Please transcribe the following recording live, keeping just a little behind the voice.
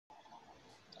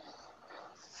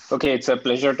Okay, it's a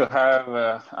pleasure to have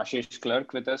Aashish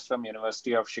Clerk with us from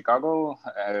University of Chicago.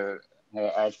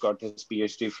 I've got his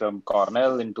PhD from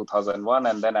Cornell in 2001,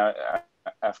 and then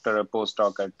after a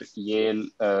postdoc at Yale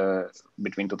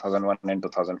between 2001 and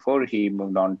 2004, he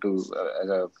moved on to as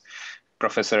a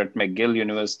professor at McGill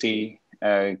University,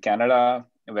 Canada,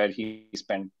 where he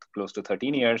spent close to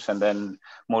 13 years. And then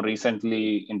more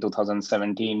recently in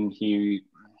 2017, he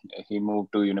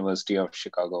moved to University of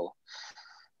Chicago.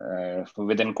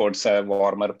 Within quotes, a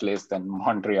warmer place than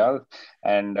Montreal.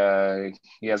 And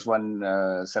he has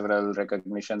won several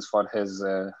recognitions for his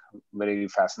very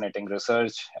fascinating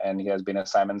research. And he has been a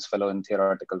Simons Fellow in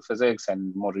Theoretical Physics,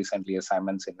 and more recently a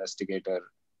Simons Investigator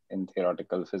in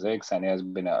Theoretical Physics, and he has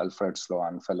been an Alfred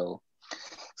Sloan Fellow.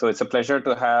 So it's a pleasure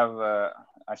to have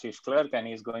Aashish Clerk, and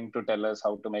he's going to tell us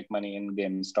how to make money in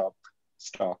GameStop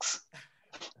stocks.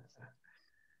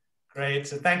 Great.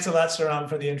 So thanks a lot, Saram,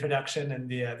 for the introduction and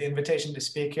the invitation to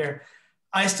speak here.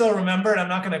 I still remember, and I'm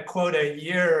not going to quote a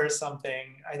year or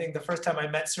something. I think the first time I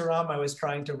met Saram, I was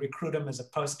trying to recruit him as a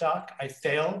postdoc. I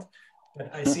failed,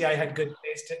 but I see I had good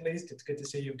taste at least. It's good to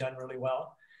see you've done really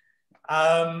well.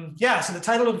 Yeah, so the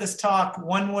title of this talk,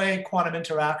 One-Way Quantum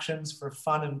Interactions for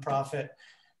Fun and Profit.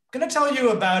 I'm going to tell you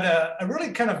about a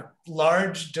really kind of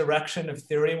large direction of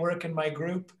theory work in my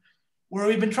group, where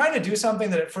we've been trying to do something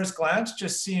that at first glance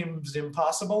just seems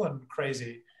impossible and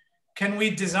crazy. Can we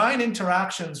design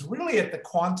interactions really at the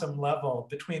quantum level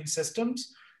between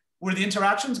systems where the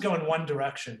interactions go in one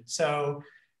direction? So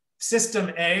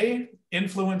system A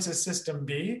influences system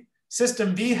B.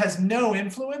 System B has no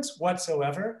influence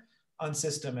whatsoever on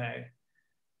system A.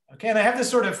 Okay, and I have this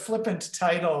sort of flippant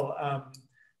title,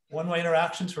 One-Way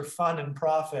Interactions for Fun and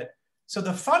Profit. So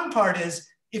the fun part is,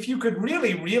 if you could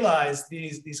really realize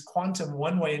these quantum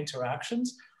one-way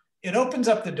interactions, it opens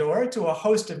up the door to a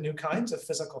host of new kinds of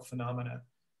physical phenomena,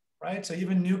 right? So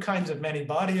even new kinds of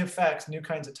many-body effects, new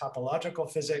kinds of topological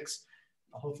physics.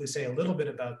 I'll hopefully say a little bit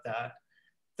about that.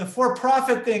 The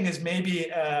for-profit thing is maybe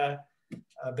a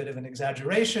bit of an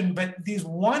exaggeration, but these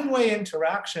one-way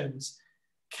interactions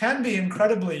can be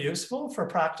incredibly useful for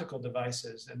practical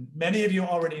devices. And many of you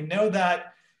already know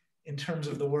that in terms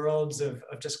of the worlds of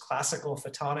just classical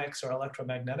photonics or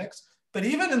electromagnetics. But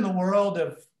even in the world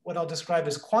of what I'll describe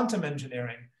as quantum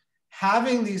engineering,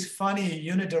 having these funny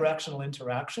unidirectional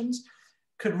interactions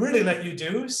could really let you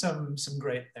do some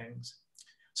great things.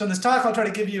 So in this talk, I'll try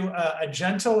to give you a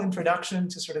gentle introduction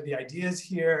to sort of the ideas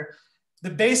here.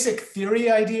 The basic theory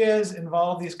ideas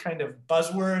involve these kind of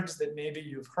buzzwords that maybe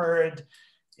you've heard,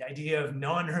 the idea of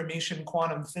non-Hermitian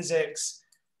quantum physics,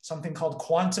 something called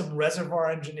quantum reservoir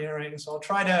engineering. So I'll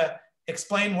try to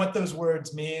explain what those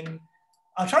words mean.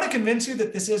 I'll try to convince you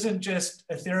that this isn't just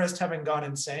a theorist having gone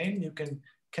insane. You can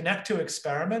connect to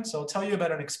experiments. So I'll tell you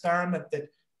about an experiment that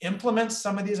implements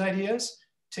some of these ideas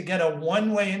to get a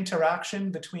one-way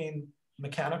interaction between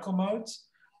mechanical modes.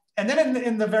 And then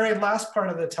in the very last part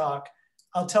of the talk,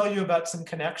 I'll tell you about some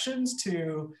connections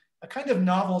to a kind of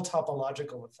novel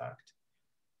topological effect.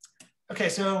 Okay,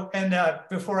 so, and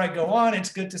before I go on,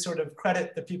 it's good to sort of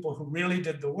credit the people who really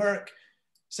did the work.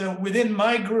 So within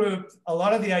my group, a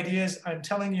lot of the ideas I'm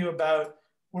telling you about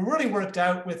were really worked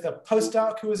out with a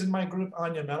postdoc who was in my group,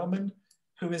 Anja Mellemann,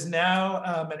 who is now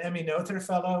an Emmy Noether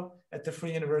Fellow at the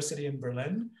Free University in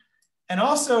Berlin. And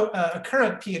also a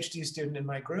current PhD student in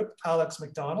my group, Alex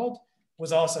McDonald,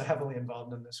 was also heavily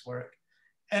involved in this work.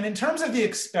 And in terms of the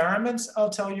experiments I'll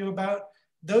tell you about,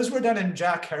 those were done in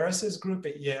Jack Harris's group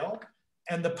at Yale.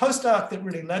 And the postdoc that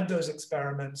really led those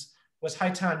experiments was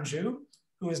Haitan Zhu,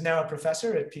 who is now a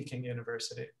professor at Peking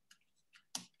University.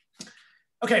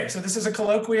 Okay, so this is a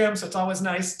colloquium, so it's always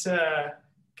nice to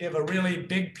give a really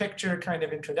big picture kind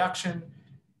of introduction.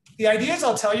 The ideas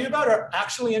I'll tell you about are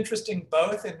actually interesting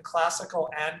both in classical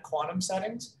and quantum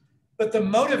settings, but the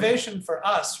motivation for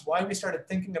us, why we started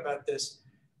thinking about this,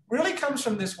 really comes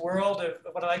from this world of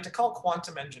what I like to call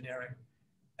quantum engineering.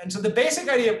 And so the basic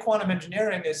idea of quantum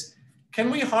engineering is, can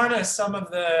we harness some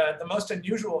of the most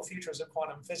unusual features of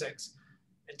quantum physics,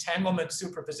 entanglement,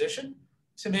 superposition,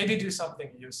 to maybe do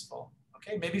something useful?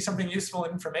 Okay, maybe something useful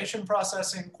in information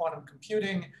processing, quantum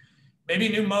computing, maybe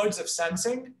new modes of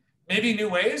sensing, maybe new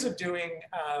ways of doing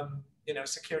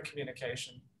secure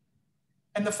communication.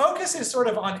 And the focus is sort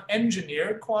of on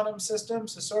engineered quantum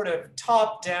systems, so sort of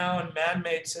top-down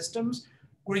man-made systems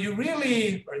where you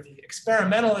really, or the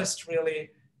experimentalists really,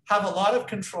 have a lot of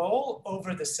control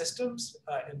over the systems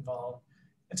involved.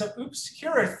 And so,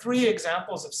 here are 3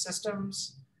 examples of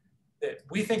systems that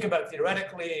we think about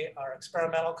theoretically, our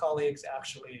experimental colleagues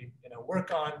actually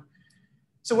work on.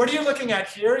 So what are you looking at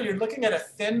here? You're looking at a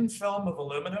thin film of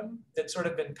aluminum that's sort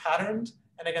of been patterned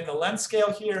And again, the length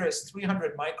scale here is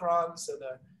 300 microns. So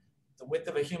the width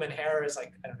of a human hair is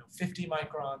like, I don't know, 50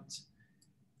 microns.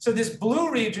 So this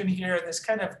blue region here, this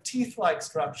kind of teeth-like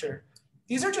structure,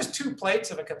 these are just two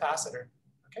plates of a capacitor.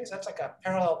 Okay, so that's like a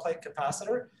parallel plate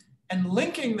capacitor. And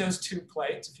linking those two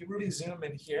plates, if you really zoom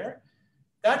in here,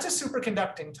 that's a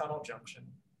superconducting tunnel junction.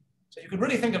 So you could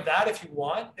really think of that, if you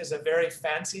want, as a very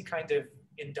fancy kind of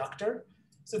inductor.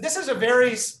 So this is a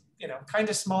very, kind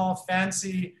of small,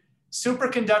 fancy,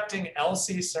 superconducting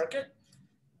LC circuit.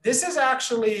 This is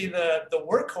actually the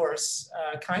workhorse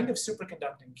kind of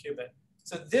superconducting qubit.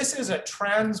 So this is a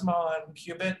transmon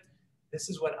qubit. This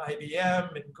is what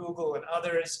IBM and Google and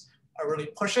others are really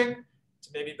pushing to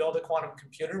maybe build a quantum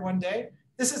computer one day.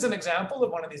 This is an example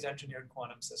of one of these engineered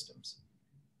quantum systems.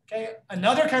 Okay,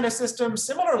 another kind of system,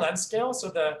 similar length scale. So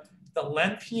the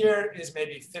length here is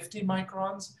maybe 50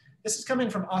 microns. This is coming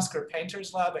from Oscar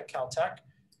Painter's lab at Caltech.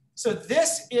 So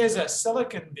this is a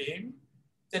silicon beam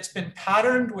that's been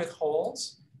patterned with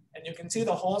holes. And you can see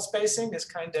the hole spacing is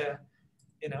kind of,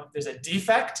 there's a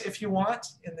defect, if you want,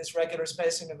 in this regular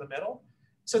spacing in the middle.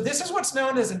 So this is what's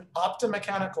known as an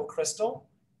optomechanical crystal,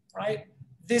 right?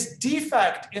 This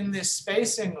defect in this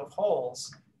spacing of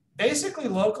holes basically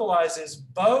localizes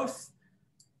both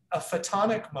a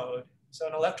photonic mode, so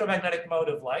an electromagnetic mode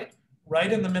of light,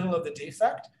 right in the middle of the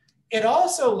defect. It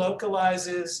also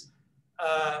localizes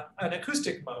an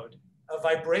acoustic mode, a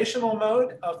vibrational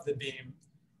mode of the beam.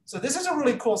 So this is a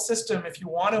really cool system if you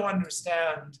want to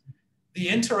understand the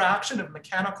interaction of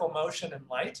mechanical motion and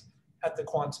light at the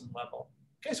quantum level.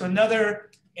 Okay, so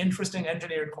another interesting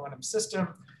engineered quantum system.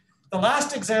 The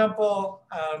last example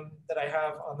that I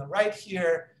have on the right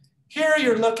here,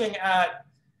 you're looking at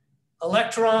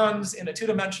electrons in a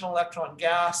two-dimensional electron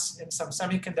gas in some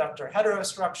semiconductor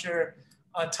heterostructure.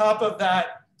 On top of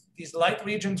that, these light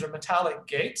regions are metallic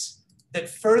gates that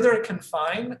further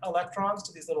confine electrons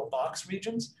to these little box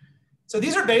regions. So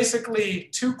these are basically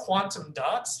two quantum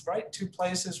dots, right? Two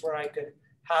places where I could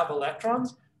have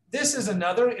electrons. This is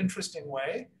another interesting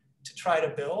way to try to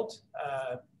build,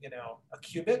 a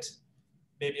qubit,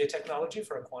 maybe a technology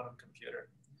for a quantum computer.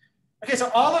 Okay, so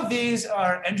all of these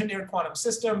are engineered quantum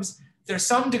systems. There's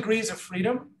some degrees of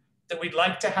freedom that we'd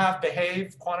like to have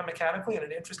behave quantum mechanically in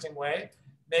an interesting way.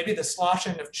 Maybe the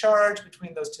sloshing of charge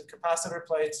between those two capacitor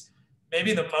plates,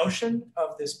 maybe the motion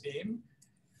of this beam.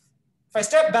 If I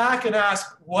step back and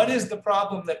ask, what is the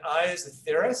problem that I, as a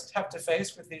theorist, have to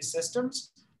face with these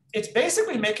systems? It's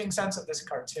basically making sense of this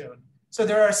cartoon. So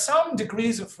there are some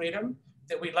degrees of freedom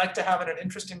that we'd like to have in an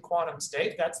interesting quantum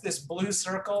state. That's this blue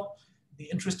circle. The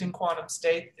interesting quantum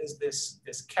state is this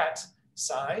ket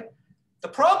psi. The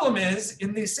problem is,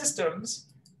 in these systems,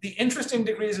 the interesting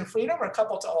degrees of freedom are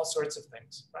coupled to all sorts of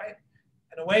things, right?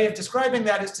 And a way of describing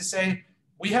that is to say,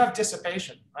 we have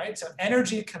dissipation, right? So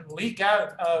energy can leak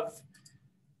out of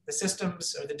the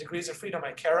systems or the degrees of freedom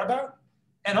I care about.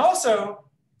 And also,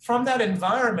 from that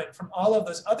environment, from all of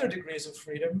those other degrees of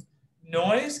freedom,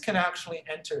 noise can actually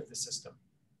enter the system.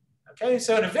 Okay,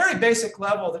 so at a very basic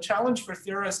level, the challenge for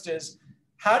theorists is,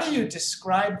 how do you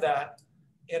describe that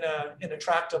in a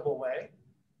tractable way?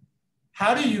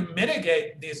 How do you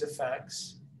mitigate these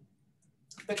effects?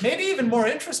 But maybe even more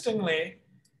interestingly,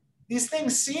 these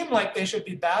things seem like they should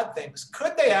be bad things.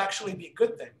 Could they actually be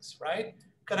good things, right?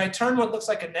 Could I turn what looks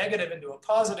like a negative into a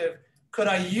positive? Could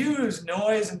I use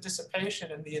noise and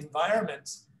dissipation in the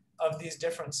environments of these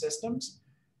different systems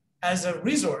as a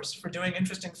resource for doing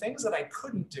interesting things that I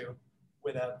couldn't do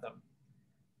without them?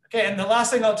 Okay, and the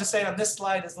last thing I'll just say on this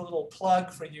slide is a little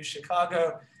plug for U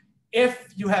Chicago.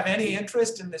 If you have any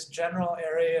interest in this general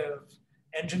area of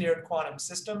engineered quantum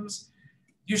systems,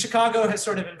 U Chicago has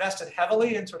sort of invested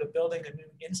heavily in sort of building a new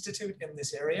institute in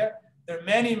this area. There are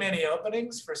many, many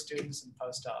openings for students and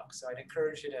postdocs. So I'd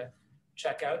encourage you to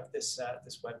check out this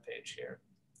webpage here.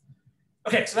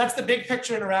 Okay, so that's the big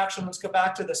picture interaction. Let's go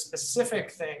back to the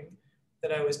specific thing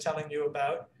that I was telling you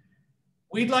about.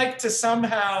 We'd like to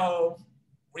somehow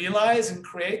realize and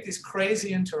create these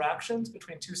crazy interactions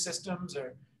between two systems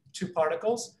or two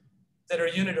particles that are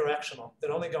unidirectional,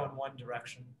 that only go in one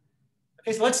direction.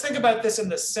 Okay, so let's think about this in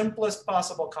the simplest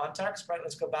possible context, right?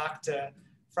 Let's go back to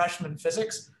freshman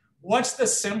physics. What's the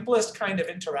simplest kind of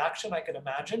interaction I could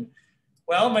imagine?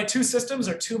 Well, my two systems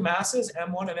are two masses,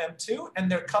 M1 and M2,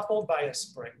 and they're coupled by a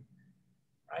spring,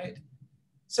 right?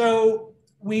 So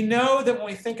we know that when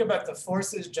we think about the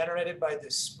forces generated by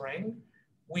this spring,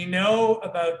 we know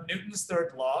about Newton's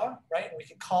third law, right? And we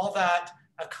could call that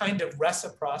a kind of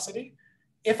reciprocity.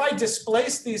 If I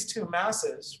displace these two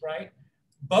masses, right,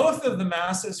 both of the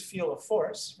masses feel a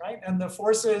force, right? And the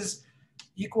forces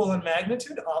equal in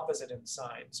magnitude, opposite in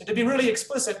sign. So to be really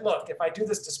explicit, look, if I do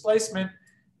this displacement,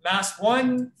 mass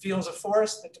 1 feels a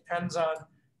force that depends on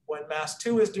what mass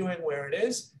 2 is doing, where it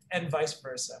is, and vice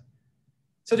versa.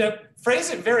 So to phrase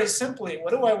it very simply,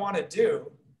 what do I want to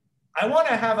do? I want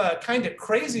to have a kind of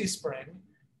crazy spring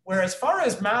where, as far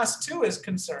as mass 2 is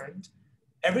concerned,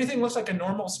 everything looks like a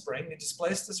normal spring. You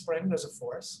displace the spring, there's a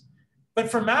force. But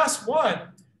for mass 1,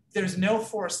 there's no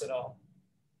force at all.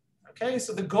 Okay,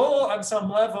 so the goal on some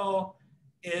level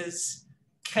is,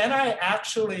 can I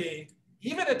actually,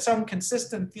 even at some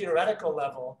consistent theoretical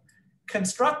level,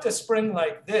 construct a spring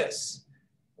like this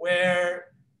where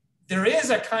there is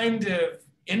a kind of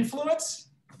influence,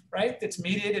 right, that's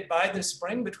mediated by this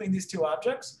spring between these two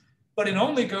objects, but it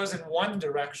only goes in one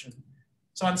direction.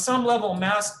 So on some level,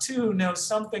 mass 2 knows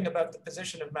something about the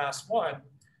position of mass 1.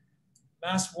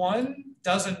 Mass 1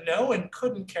 doesn't know and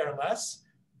couldn't care less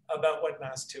about what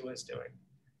mass 2 is doing.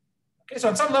 Okay, so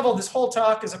on some level, this whole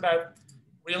talk is about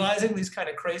realizing these kind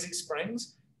of crazy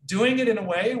springs, doing it in a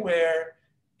way where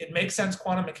it makes sense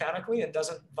quantum mechanically and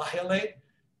doesn't violate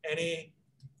any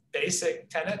basic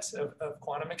tenets of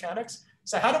quantum mechanics.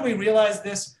 So how do we realize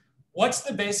this? What's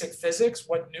the basic physics?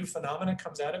 What new phenomena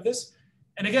comes out of this?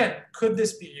 And again, could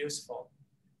this be useful,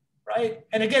 right?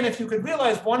 And again, if you could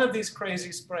realize one of these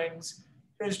crazy springs,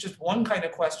 here's just one kind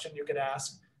of question you could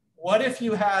ask. What if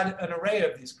you had an array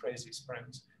of these crazy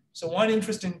springs? So one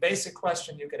interesting basic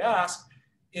question you could ask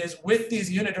is, with these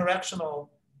unidirectional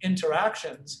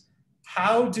interactions,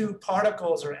 how do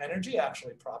particles or energy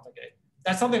actually propagate?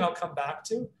 That's something I'll come back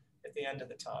to at the end of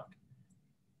the talk.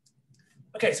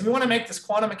 Okay, so we want to make this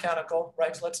quantum mechanical,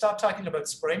 right? So let's stop talking about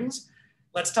springs.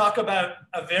 Let's talk about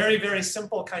a very, very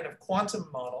simple kind of quantum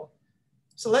model.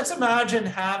 So let's imagine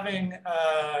having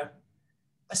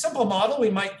a simple model we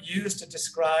might use to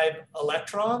describe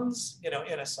electrons, in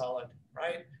a solid,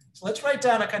 right? So let's write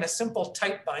down a kind of simple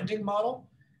tight binding model.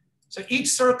 So each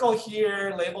circle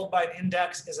here labeled by an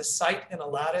index is a site in a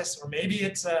lattice, or maybe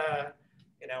it's a,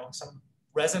 some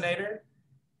resonator.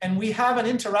 And we have an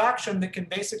interaction that can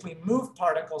basically move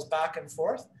particles back and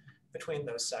forth between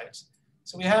those sites.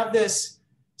 So we have this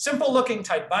simple looking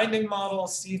tight binding model.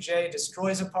 Cj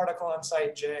destroys a particle on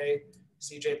site J.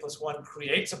 Cj plus 1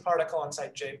 creates a particle on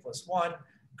site J plus 1.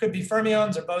 Could be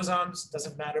fermions or bosons,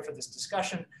 doesn't matter for this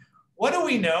discussion. What do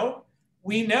we know?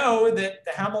 We know that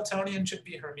the Hamiltonian should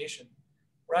be Hermitian,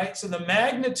 right? So the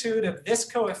magnitude of this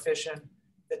coefficient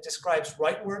that describes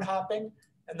rightward hopping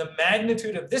and the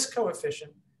magnitude of this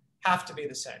coefficient have to be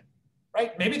the same,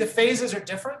 right? Maybe the phases are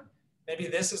different. Maybe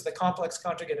this is the complex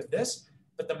conjugate of this,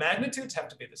 but the magnitudes have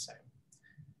to be the same.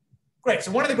 Great,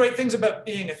 so one of the great things about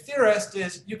being a theorist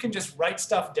is you can just write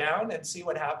stuff down and see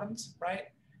what happens, right?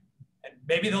 And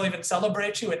maybe they'll even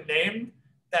celebrate you and name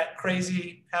that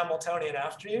crazy Hamiltonian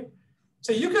after you.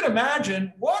 So you could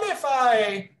imagine, what if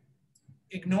I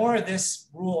ignore this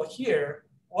rule here?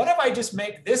 What if I just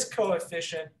make this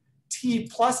coefficient t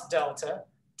plus delta,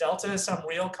 delta is some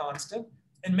real constant,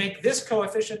 and make this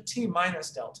coefficient t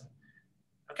minus delta?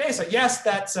 Okay, so yes,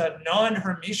 that's a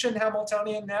non-Hermitian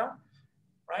Hamiltonian now,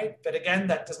 right? But again,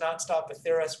 that does not stop a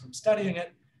theorist from studying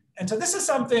it. And so this is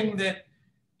something that,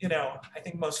 I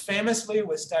think most famously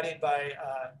was studied by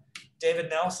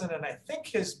David Nelson, and I think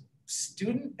his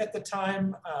student at the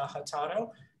time, Hatano.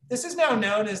 This is now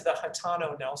known as the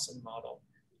Hatano-Nelson model.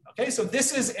 Okay, so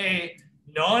this is a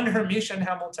non-Hermitian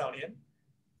Hamiltonian,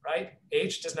 right?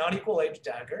 H does not equal H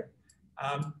dagger.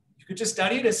 You could just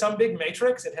study it as some big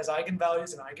matrix. It has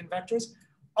eigenvalues and eigenvectors.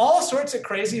 All sorts of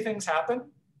crazy things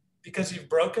happen because you've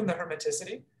broken the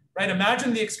hermiticity, right?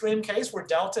 Imagine the extreme case where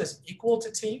delta is equal to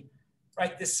t,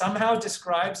 right? This somehow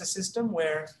describes a system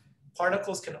where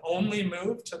particles can only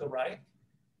move to the right.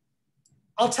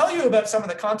 I'll tell you about some of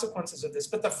the consequences of this,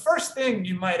 but the first thing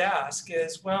you might ask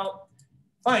is, well,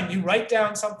 fine, you write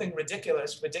down something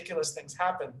ridiculous things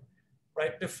happen,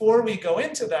 right? Before we go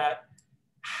into that,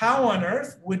 how on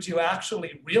earth would you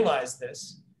actually realize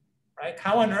this, right?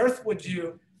 How on earth would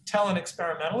you tell an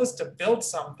experimentalist to build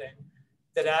something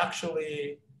that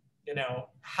actually,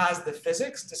 has the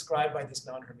physics described by this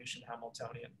non-Hermitian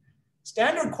Hamiltonian?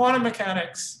 Standard quantum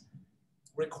mechanics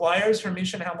requires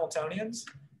Hermitian Hamiltonians.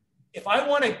 If I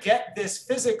want to get this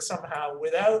physics somehow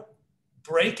without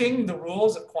breaking the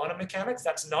rules of quantum mechanics,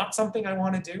 that's not something I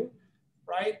want to do,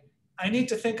 right? I need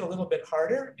to think a little bit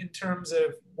harder in terms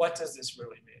of, what does this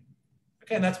really mean?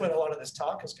 Okay, and that's what a lot of this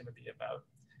talk is going to be about.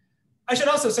 I should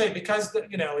also say, because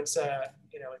it's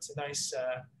a nice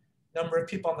number of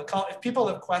people on the call. If people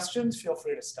have questions, feel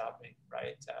free to stop me,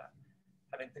 right?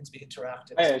 Having things be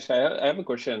interactive. Hi, Ash, I have a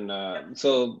question.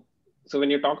 So when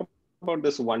you talk about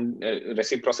this one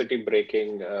reciprocity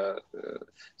breaking?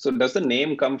 So does the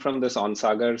name come from this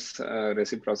Onsager's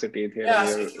reciprocity theory? Yeah,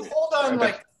 so if you hold on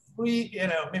like three,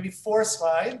 maybe 4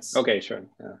 slides. Okay, sure.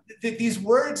 Yeah. These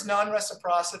words,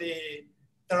 non-reciprocity,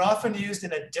 they're often used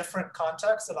in a different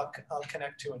context that I'll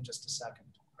connect to in just a second,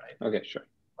 right? Okay, sure.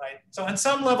 Right. So on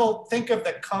some level, think of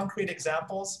the concrete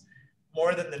examples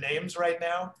more than the names right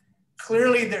now.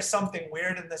 Clearly, there's something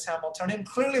weird in this Hamiltonian.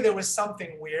 Clearly, there was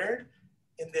something weird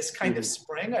in this kind of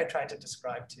spring I tried to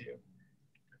describe to you.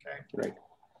 Okay. Right.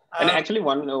 And actually,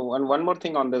 one more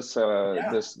thing on this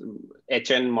this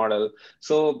HN model.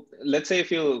 So let's say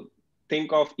if you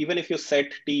think of, even if you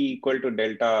set t equal to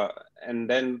delta, and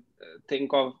then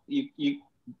think of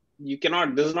you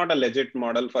cannot. This is not a legit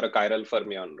model for a chiral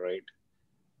fermion, right?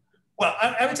 Well,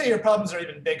 I would say your problems are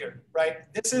even bigger,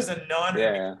 right? This is a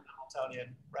non-Hermitian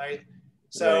Hamiltonian, right?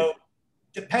 So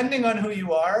depending on who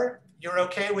you are, you're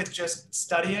okay with just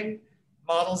studying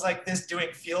models like this,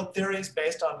 doing field theories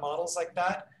based on models like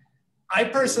that. I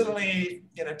personally,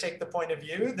 take the point of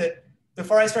view that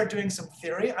before I start doing some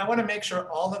theory, I want to make sure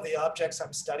all of the objects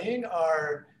I'm studying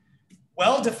are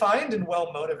well-defined and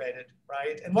well-motivated,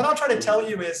 right? And what I'll try to tell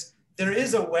you is there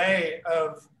is a way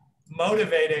of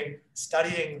motivating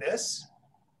studying this,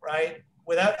 right,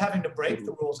 without having to break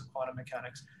the rules of quantum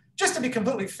mechanics. Just to be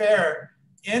completely fair,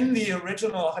 in the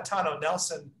original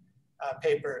Hatano-Nelson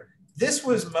paper, this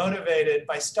was motivated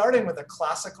by starting with a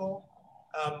classical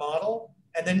model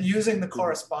and then using the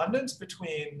correspondence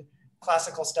between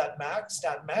classical stat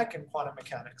mech, and quantum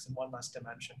mechanics in one less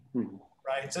dimension,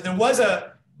 right? So there was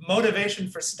a motivation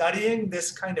for studying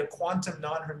this kind of quantum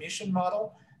non-Hermitian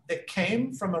model that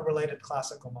came from a related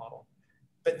classical model.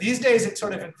 But these days it's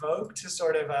sort of in vogue to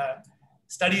sort of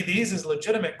study these as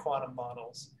legitimate quantum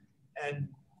models. And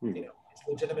it's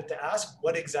legitimate to ask,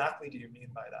 what exactly do you mean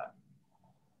by that?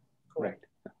 Cool. Right,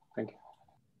 thank you.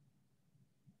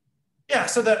 Yeah,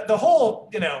 so the whole,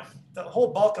 the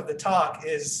whole bulk of the talk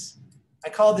is, I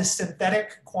call this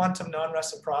synthetic quantum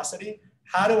non-reciprocity.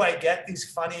 How do I get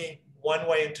these funny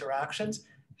one-way interactions?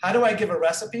 How do I give a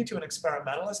recipe to an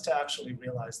experimentalist to actually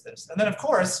realize this? And then of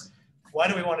course, why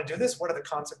do we want to do this? What are the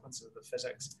consequences of the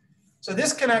physics? So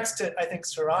this connects to, I think,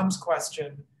 Saram's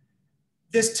question.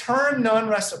 This term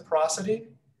non-reciprocity,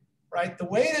 right? The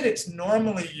way that it's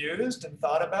normally used and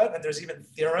thought about, and there's even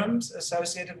theorems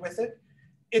associated with it,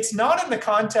 it's not in the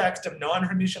context of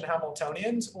non-Hermitian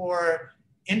Hamiltonians or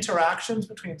interactions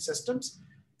between systems.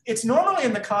 It's normally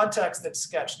in the context that's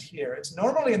sketched here. It's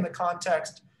normally in the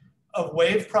context of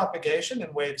wave propagation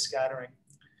and wave scattering.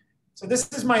 So this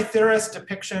is my theorist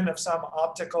depiction of some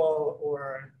optical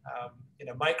or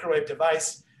microwave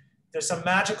device. There's some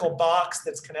magical box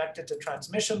that's connected to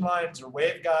transmission lines or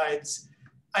waveguides.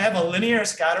 I have a linear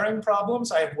scattering problem.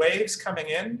 So I have waves coming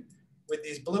in with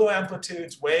these blue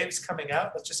amplitudes, waves coming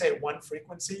out, let's just say one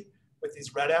frequency with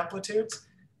these red amplitudes.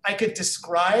 I could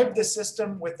describe the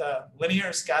system with a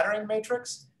linear scattering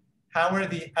matrix. How are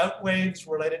the out waves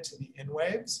related to the in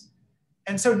waves?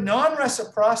 And so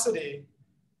non-reciprocity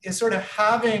is sort of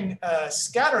having a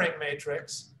scattering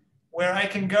matrix where I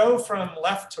can go from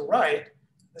left to right,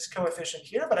 this coefficient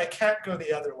here, but I can't go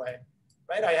the other way,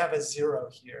 right? I have a 0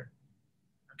 here.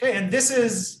 Okay, and this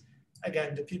is,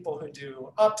 again, to people who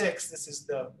do optics, this is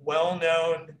the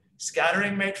well-known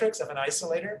scattering matrix of an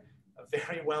isolator, a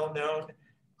very well-known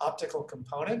optical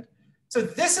component. So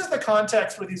this is the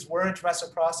context where these words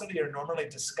reciprocity are normally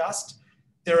discussed.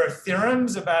 There are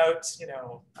theorems about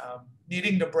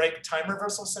needing to break time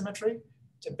reversal symmetry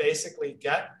to basically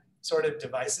get sort of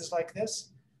devices like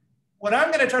this. What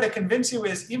I'm going to try to convince you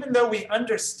is, even though we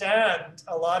understand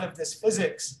a lot of this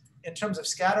physics in terms of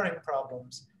scattering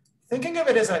problems, thinking of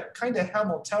it as a kind of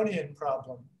Hamiltonian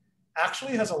problem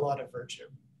actually has a lot of virtue.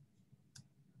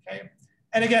 Okay?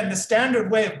 And again, the standard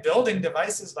way of building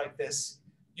devices like this,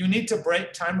 you need to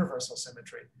break time reversal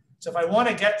symmetry. So if I want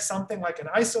to get something like an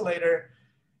isolator,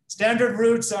 standard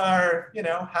routes are,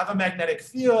 have a magnetic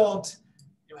field,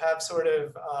 you have sort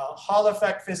of Hall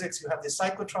effect physics, you have the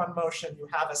cyclotron motion, you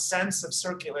have a sense of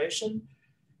circulation.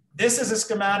 This is a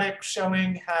schematic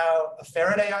showing how a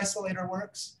Faraday isolator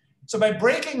works. So by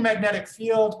breaking magnetic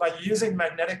field, by using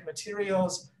magnetic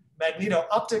materials,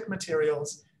 magneto-optic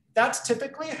materials, that's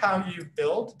typically how you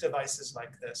build devices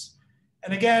like this.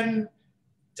 And again,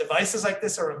 devices like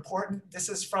this are important. This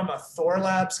is from a Thor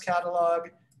Labs catalog.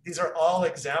 These are all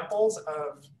examples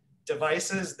of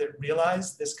devices that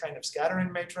realize this kind of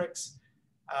scattering matrix.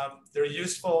 They're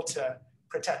useful to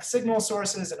protect signal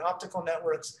sources and optical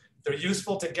networks. They're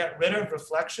useful to get rid of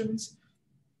reflections.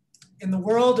 In the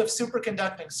world of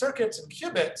superconducting circuits and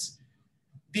qubits,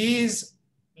 these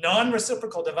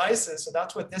non-reciprocal devices. So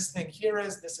that's what this thing here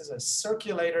is. This is a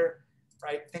circulator,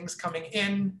 right? Things coming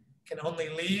in can only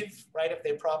leave, right, if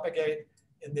they propagate,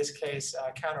 in this case,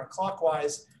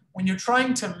 counterclockwise. When you're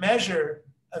trying to measure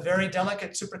a very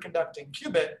delicate superconducting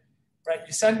qubit, right,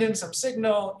 you send in some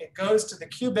signal, it goes to the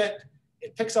qubit,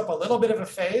 it picks up a little bit of a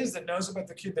phase that knows about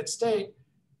the qubit state,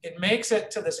 it makes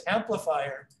it to this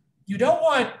amplifier. You don't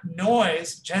want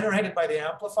noise generated by the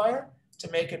amplifier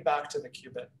to make it back to the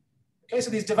qubit. Okay, so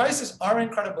these devices are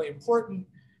incredibly important.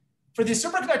 For these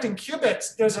superconducting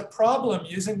qubits, there's a problem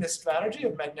using this strategy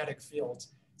of magnetic fields.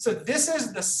 So this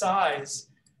is the size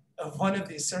of one of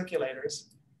these circulators.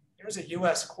 Here's a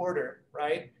US quarter,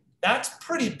 right? That's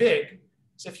pretty big.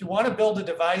 So if you want to build a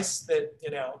device that,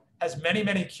 you know, has many,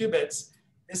 many qubits,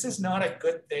 this is not a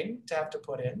good thing to have to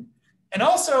put in. And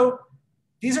also,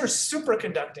 these are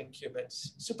superconducting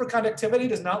qubits. Superconductivity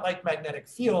does not like magnetic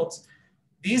fields.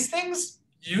 These things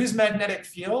use magnetic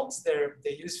fields.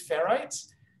 They use ferrites.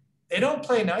 They don't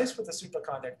play nice with the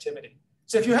superconductivity.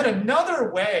 So if you had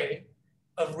another way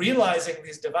of realizing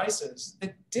these devices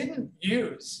that didn't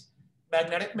use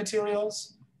magnetic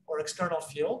materials or external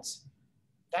fields,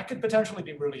 that could potentially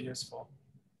be really useful.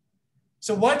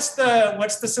 So what's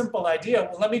the simple idea?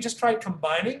 Well, let me just try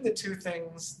combining the two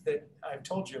things that I've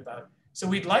told you about. So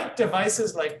we'd like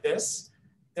devices like this.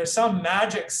 There's some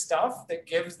magic stuff that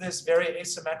gives this very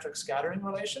asymmetric scattering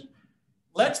relation.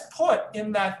 Let's put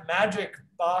in that magic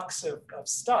box of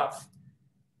stuff,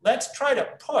 let's try to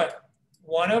put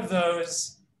one of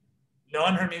those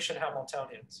non-Hermitian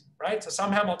Hamiltonians, right? So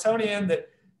some Hamiltonian that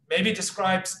maybe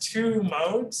describes two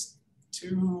modes,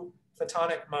 two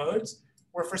photonic modes,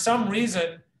 where for some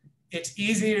reason it's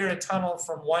easier to tunnel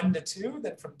from 1 to 2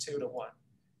 than from 2 to 1.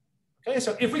 Okay,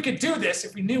 so if we could do this,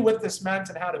 if we knew what this meant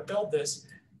and how to build this,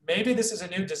 maybe this is a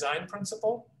new design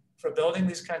principle for building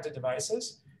these kinds of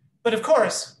devices. But of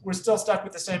course, we're still stuck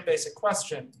with the same basic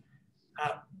question.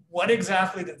 What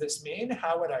exactly did this mean?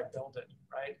 How would I build it,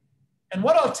 right? And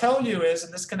what I'll tell you is,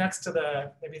 and this connects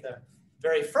to maybe the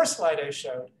very first slide I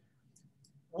showed,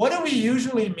 what do we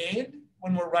usually mean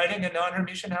when we're writing a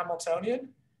non-Hermitian Hamiltonian?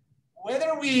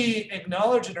 Whether we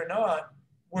acknowledge it or not,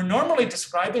 we're normally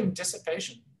describing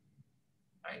dissipation,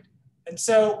 right? And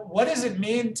so what does it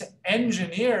mean to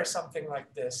engineer something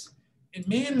like this? It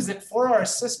means that for our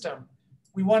system,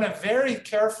 we want to very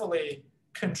carefully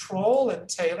control and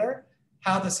tailor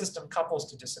how the system couples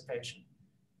to dissipation.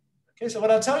 Okay, so what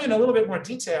I'll tell you in a little bit more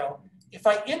detail, if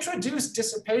I introduce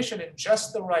dissipation in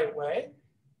just the right way,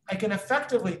 I can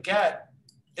effectively get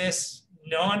this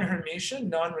non-Hermitian,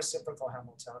 non-reciprocal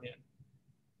Hamiltonian.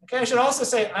 Okay, I should also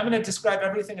say I'm going to describe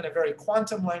everything in a very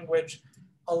quantum language.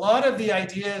 A lot of the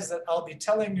ideas that I'll be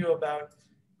telling you about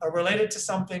are related to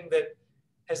something that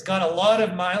has got a lot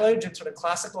of mileage in sort of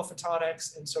classical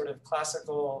photonics and sort of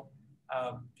classical,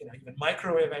 even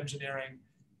microwave engineering.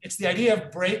 It's the idea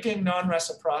of breaking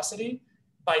non-reciprocity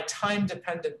by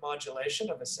time-dependent modulation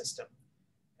of a system.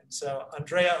 And so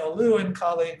Andrea Olu and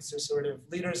colleagues are sort of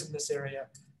leaders in this area.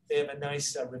 They have a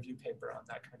nice review paper on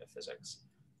that kind of physics.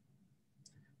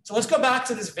 So let's go back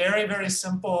to this very, very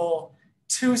simple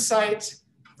two-site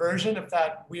version of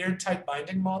that weird tight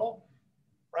binding model.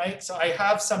 Right? So I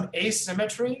have some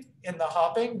asymmetry in the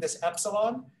hopping, this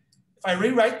epsilon. If I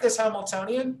rewrite this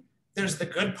Hamiltonian, there's the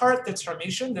good part that's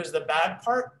Hermitian, there's the bad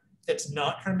part that's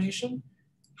not Hermitian.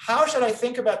 How should I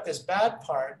think about this bad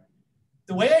part?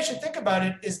 The way I should think about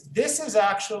it is this is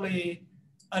actually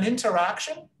an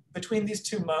interaction between these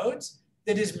two modes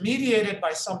that is mediated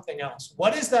by something else.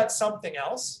 What is that something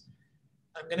else?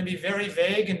 I'm going to be very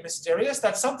vague and mysterious.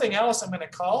 That something else I'm going to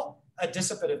call a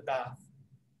dissipative bath.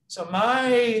 So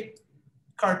my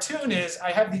cartoon is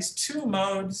I have these two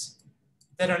modes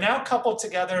that are now coupled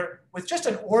together with just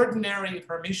an ordinary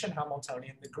Hermitian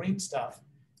Hamiltonian, the green stuff.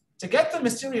 To get the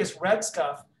mysterious red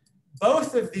stuff,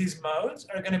 both of these modes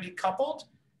are going to be coupled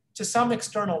to some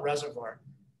external reservoir.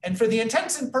 And for the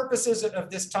intents and purposes of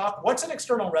this talk, what's an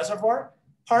external reservoir?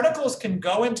 Particles can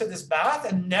go into this bath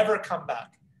and never come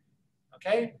back.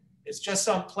 Okay? It's just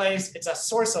some place, it's a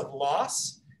source of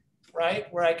loss,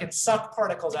 right, where I can suck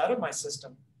particles out of my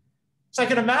system. So I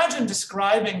can imagine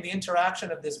describing the interaction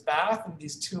of this bath and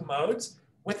these two modes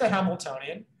with a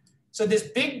Hamiltonian. So this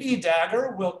big B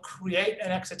dagger will create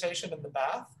an excitation in the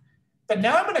bath. But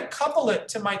now I'm going to couple it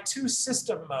to my two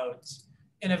system modes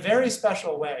in a very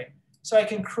special way. So I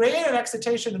can create an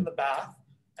excitation in the bath.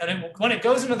 And when it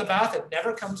goes into the bath, it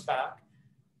never comes back.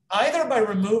 Either by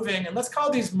removing, and let's call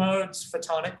these modes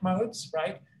photonic modes,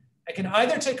 right? I can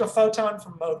either take a photon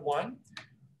from mode 1,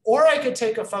 or I could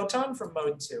take a photon from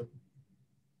mode 2.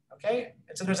 Okay?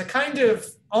 And so there's a kind of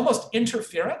almost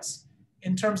interference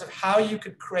in terms of how you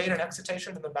could create an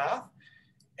excitation in the bath.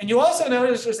 And you also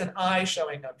notice there's an I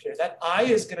showing up here. That I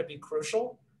is going to be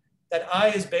crucial. That I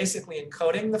is basically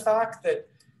encoding the fact that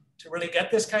to really get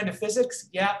this kind of physics,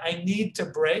 yeah, I need to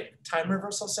break time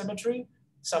reversal symmetry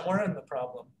somewhere in the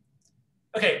problem.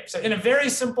 Okay, so in a very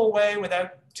simple way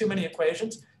without too many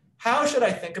equations, how should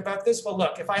I think about this? Well,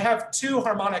 look, if I have two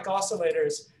harmonic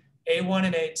oscillators, A1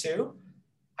 and A2,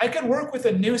 I could work with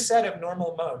a new set of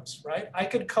normal modes, right? I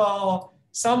could call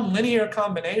some linear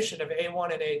combination of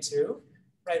A1 and A2,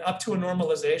 right, up to a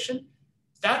normalization.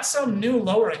 That's some new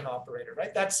lowering operator,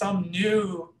 right? That's some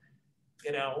new,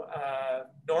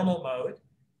 normal mode.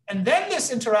 And then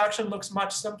this interaction looks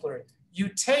much simpler. You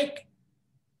take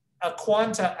a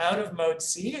quanta out of mode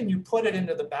C and you put it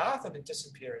into the bath and it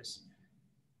disappears.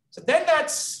 So then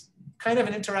that's kind of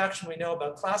an interaction we know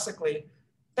about classically.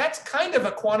 That's kind of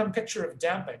a quantum picture of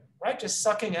damping, right? Just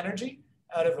sucking energy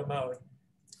out of a mode.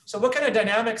 So what kind of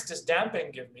dynamics does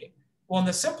damping give me? Well, in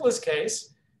the simplest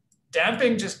case,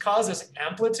 damping just causes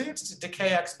amplitudes to decay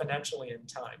exponentially in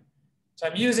time. So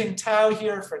I'm using tau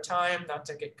here for time, not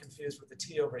to get confused with the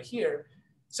t over here.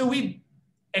 So we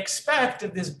expect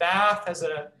if this bath has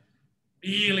a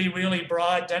really, really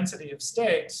broad density of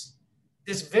states,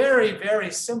 this very, very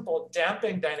simple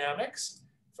damping dynamics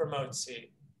for mode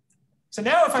C. So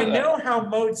now if I know how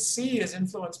mode C is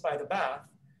influenced by the bath,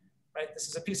 right? This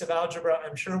is a piece of algebra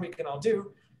I'm sure we can all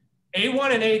do.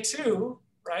 A1 and A2,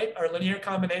 right, are linear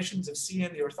combinations of C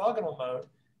in the orthogonal mode.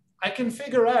 I can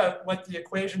figure out what the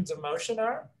equations of motion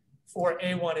are for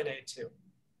A1 and A2.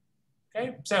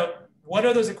 Okay, so what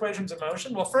are those equations of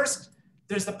motion? Well, first,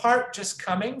 there's the part just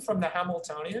coming from the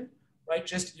Hamiltonian, right?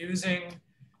 Just using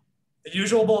the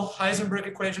usual Heisenberg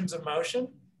equations of motion.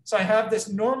 So I have this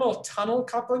normal tunnel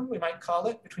coupling, we might call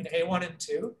it, between A1 and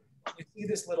 2. You see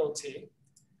this little t.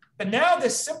 But now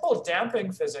this simple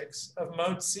damping physics of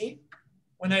mode C,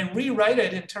 when I rewrite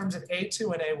it in terms of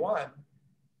A2 and A1,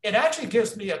 it actually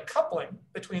gives me a coupling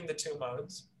between the two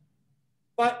modes.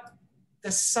 But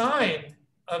the sign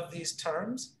of these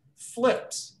terms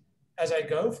flips as I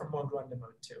go from mode 1 to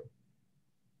mode 2.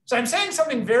 So I'm saying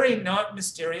something very not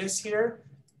mysterious here.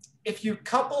 If you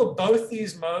couple both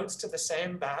these modes to the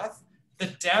same bath, the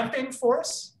damping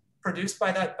force produced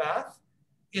by that bath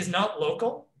is not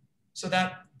local. So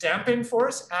that damping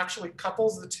force actually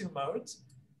couples the two modes.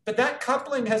 But that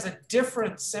coupling has a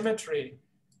different symmetry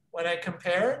when I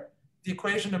compare the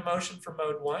equation of motion for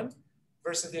mode 1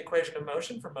 versus the equation of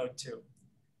motion for mode 2.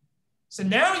 So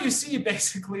now you see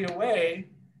basically a way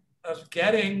of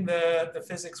getting the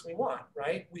physics we want,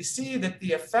 right? We see that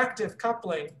the effective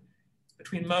coupling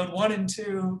between mode 1 and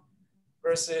 2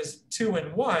 versus 2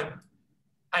 and 1,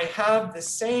 I have the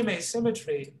same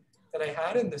asymmetry that I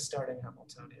had in the starting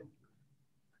Hamiltonian.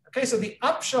 Okay, so the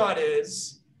upshot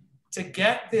is to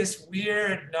get this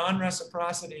weird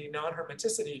non-reciprocity,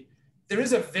 non-hermiticity, there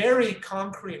is a very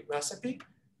concrete recipe.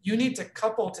 You need to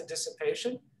couple to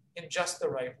dissipation in just the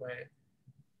right way.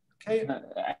 Okay.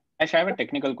 Ash, I have a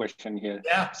technical question here.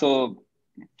 Yeah. So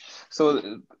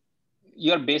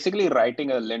you're basically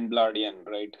writing a Lindbladian,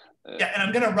 right? Yeah, and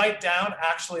I'm going to write down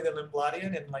actually the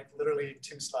Lindbladian in like literally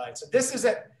 2 slides. So this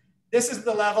is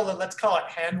the level of, let's call it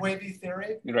hand wavy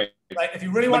theory. Right. Like if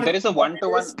you really want there is a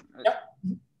one-to-one. Yeah.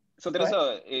 So there is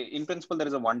in principle, there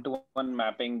is a one-to-one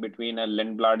mapping between a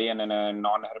Lindbladian and a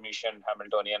non-Hermitian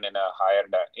Hamiltonian in a higher,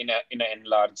 in an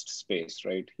enlarged space,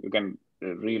 right? You can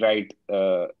rewrite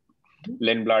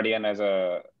Lindbladian as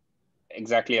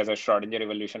exactly as a Schrodinger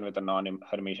evolution with a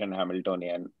non-Hermitian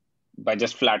Hamiltonian by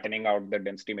just flattening out the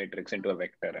density matrix into a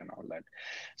vector and all that.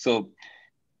 So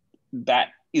there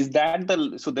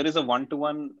is a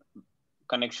one-to-one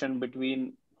connection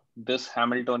between this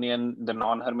Hamiltonian, the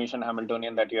non-Hermitian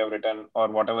Hamiltonian that you have written, or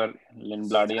whatever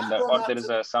Lindbladian, or there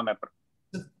is some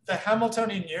the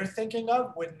Hamiltonian you're thinking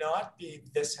of would not be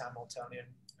this Hamiltonian.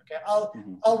 Okay,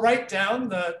 I'll write down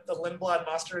the Lindblad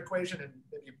master equation in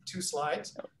maybe 2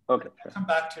 slides. Okay, sure. Come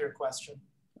back to your question.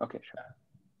 Okay, sure.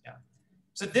 Yeah.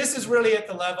 So this is really at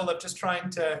the level of just trying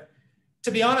to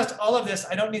be honest, all of this,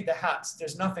 I don't need the hats.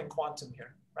 There's nothing quantum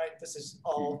here, right? This is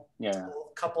all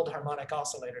coupled harmonic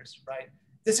oscillators, right?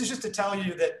 This is just to tell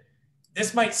you that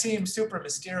this might seem super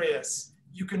mysterious.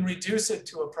 You can reduce it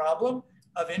to a problem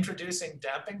of introducing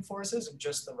damping forces in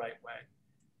just the right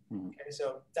way. Okay,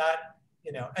 so that,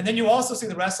 and then you also see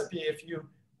the recipe if you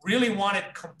really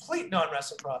wanted complete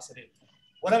non-reciprocity.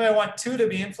 What if I want 2 to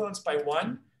be influenced by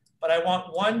 1, but I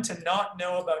want 1 to not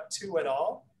know about 2 at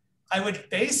all? I would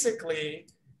basically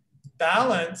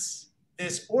balance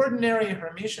this ordinary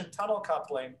Hermitian tunnel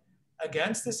coupling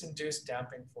against this induced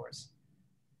damping force.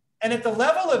 And at the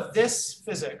level of this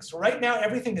physics, right now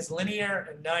everything is linear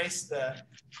and nice. The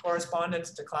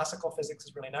correspondence to classical physics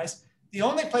is really nice. The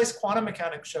only place quantum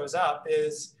mechanics shows up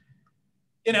is,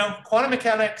 quantum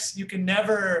mechanics, you can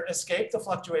never escape the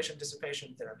fluctuation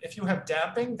dissipation theorem. If you have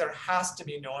damping, there has to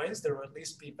be noise. There will at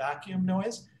least be vacuum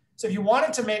noise. So if you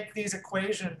wanted to make these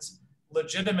equations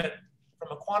legitimate from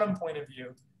a quantum point of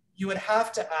view, you would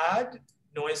have to add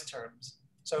noise terms.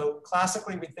 So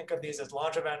classically, we think of these as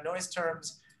Langevin noise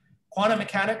terms. Quantum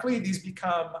mechanically, these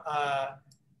become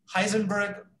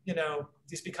Heisenberg,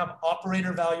 these become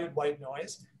operator valued white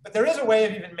noise. But there is a way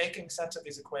of even making sense of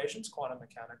these equations quantum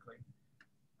mechanically.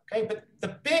 Okay, but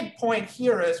the big point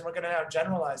here is, we're going to now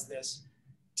generalize this,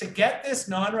 to get this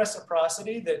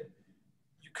non-reciprocity that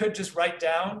you could just write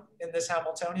down in this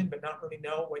Hamiltonian but not really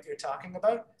know what you're talking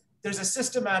about, there's a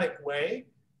systematic way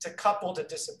to couple to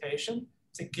dissipation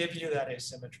to give you that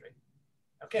asymmetry.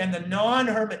 Okay, and the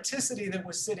non-Hermiticity that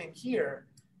was sitting here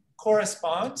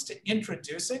corresponds to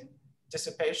introducing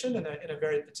dissipation in a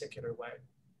very particular way.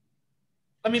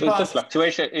 Let me pause. It's a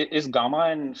fluctuation. Is gamma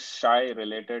and psi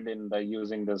related in the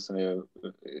using this?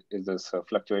 Is this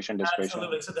fluctuation dissipation?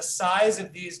 Absolutely. So the size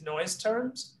of these noise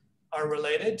terms are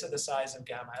related to the size of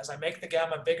gamma. As I make the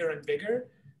gamma bigger and bigger,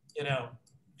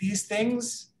 these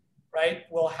things, right,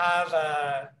 will have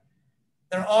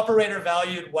their operator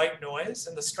valued white noise,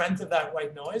 and the strength of that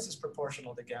white noise is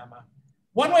proportional to gamma.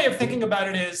 One way of thinking about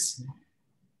it is,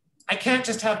 I can't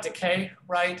just have decay,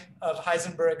 right, of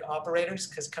Heisenberg operators,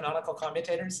 because canonical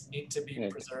commutators need to be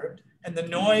preserved. And the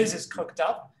noise is cooked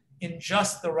up in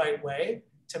just the right way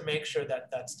to make sure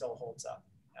that that still holds up.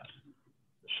 Yeah.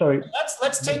 Sorry.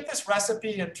 Let's take this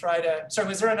recipe and try to, sorry,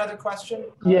 was there another question?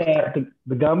 Yeah,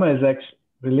 the gamma is actually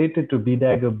related to B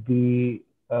dagger B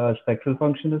spectral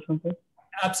function or something?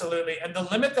 Absolutely. And the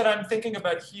limit that I'm thinking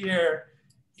about here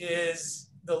is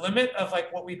the limit of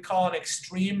like what we'd call an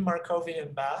extreme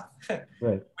Markovian bath,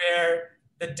 right, where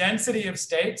the density of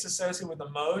states associated with the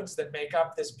modes that make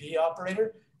up this B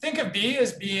operator. Think of B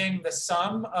as being the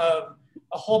sum of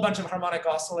a whole bunch of harmonic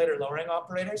oscillator lowering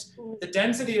operators. The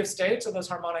density of states of those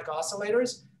harmonic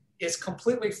oscillators is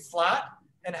completely flat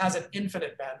and has an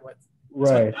infinite bandwidth. Right.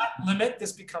 So at that limit,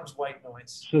 this becomes white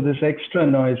noise. So this extra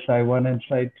noise, psi1 and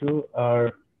psi2,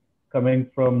 are coming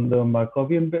from the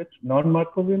Markovian bits,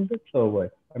 non-Markovian bits, or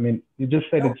what? I mean, you just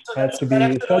said it has to be,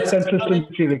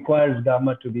 self-consistency requires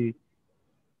gamma to be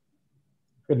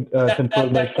controlled by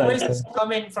that noise psi2. is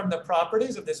coming from the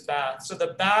properties of this bath. So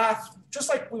the bath, just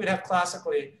like we would have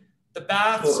classically, the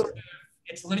bath, sort of,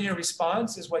 its linear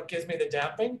response is what gives me the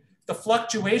damping. The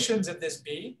fluctuations of this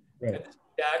B, right, and this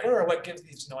dagger, are what gives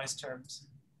these noise terms.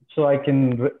 So I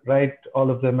can write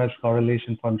all of them as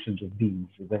correlation functions of B's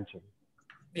eventually.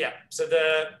 Yeah, so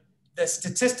the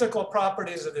statistical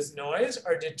properties of this noise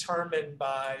are determined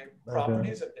by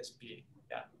properties of this B.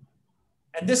 Yeah,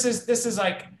 and this is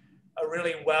like a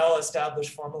really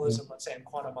well-established formalism, let's say in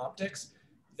quantum optics.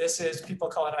 This is, people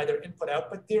call it either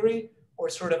input-output theory or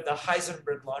sort of the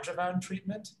Heisenberg-Langevin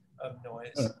treatment of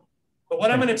noise. But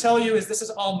what I'm going to tell you is this is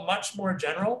all much more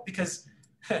general, because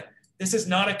this is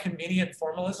not a convenient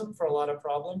formalism for a lot of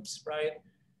problems, right?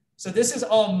 So this is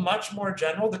all much more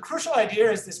general. The crucial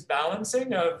idea is this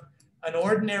balancing of an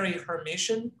ordinary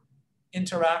Hermitian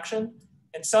interaction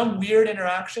and some weird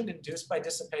interaction induced by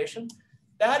dissipation.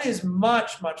 That is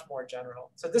much, much more general.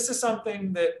 So this is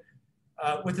something that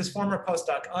with this former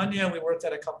postdoc, Anya, we worked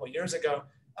at a couple of years ago.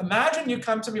 Imagine you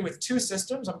come to me with two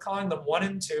systems. I'm calling them 1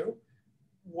 and 2.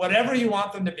 Whatever you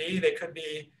want them to be, they could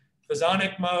be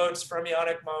bosonic modes,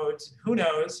 fermionic modes, who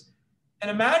knows.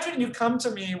 And imagine you come to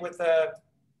me with a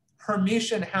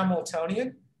Hermitian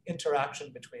Hamiltonian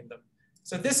interaction between them.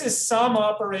 So this is some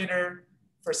operator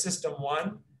for system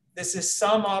 1. This is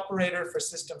some operator for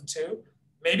system 2.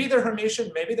 Maybe they're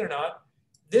Hermitian, maybe they're not.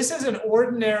 This is an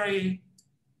ordinary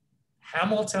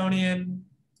Hamiltonian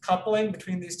coupling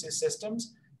between these two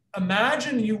systems.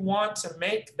 Imagine you want to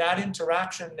make that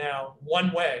interaction now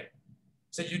one way.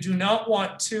 So you do not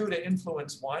want 2 to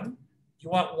influence 1. You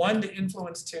want 1 to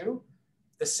influence 2,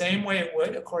 the same way it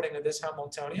would according to this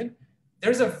Hamiltonian.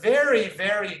 There's a very,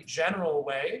 very general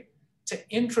way to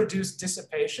introduce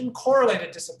dissipation,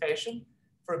 correlated dissipation,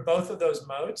 for both of those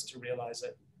modes to realize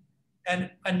it.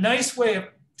 And a nice way of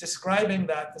describing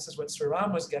that, this is what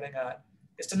Sriram was getting at,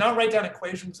 is to not write down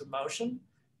equations of motion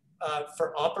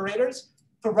for operators,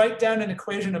 but write down an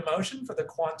equation of motion for the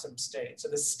quantum state. So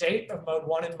the state of mode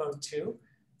 1 and mode 2,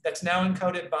 that's now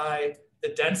encoded by the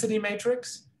density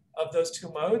matrix of those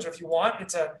two modes. Or if you want,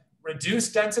 it's a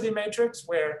reduced density matrix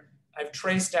where I've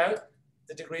traced out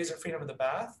the degrees of freedom of the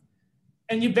bath.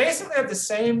 And you basically have the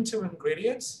same two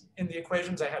ingredients in the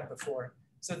equations I had before.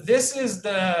 So this is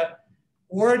the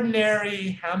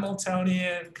ordinary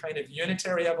Hamiltonian kind of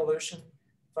unitary evolution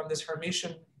from this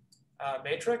Hermitian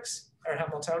matrix, or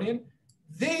Hamiltonian.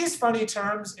 These funny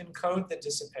terms encode the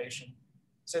dissipation.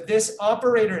 So this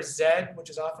operator Z, which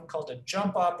is often called a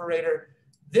jump operator,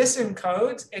 this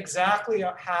encodes exactly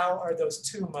how are those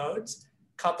two modes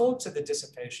coupled to the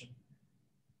dissipation.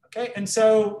 Okay, and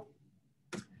so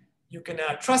you can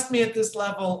trust me at this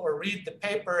level or read the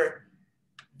paper.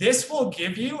 This will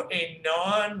give you a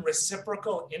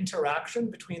non-reciprocal interaction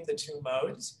between the two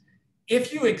modes.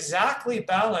 If you exactly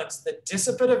balance the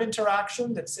dissipative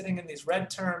interaction that's sitting in these red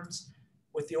terms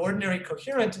with the ordinary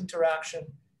coherent interaction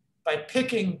by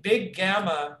picking big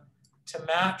gamma to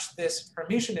match this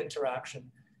Hermitian interaction,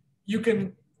 you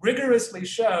can rigorously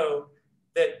show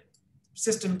that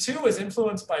system 2 is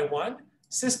influenced by 1.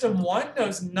 System 1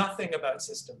 knows nothing about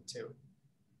system 2.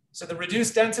 So the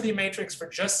reduced density matrix for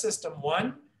just system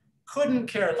 1 couldn't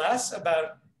care less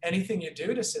about anything you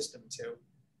do to system 2.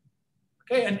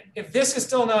 Okay, and if this is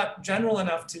still not general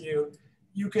enough to you,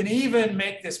 you can even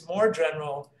make this more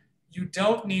general. You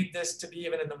don't need this to be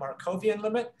even in the Markovian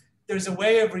limit. There's a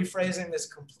way of rephrasing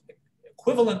this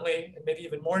equivalently, and maybe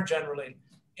even more generally,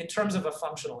 in terms of a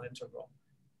functional integral.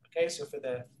 Okay, so for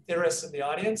the theorists in the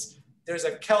audience, there's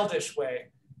a Keldysh way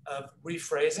of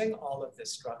rephrasing all of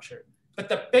this structure. But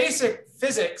the basic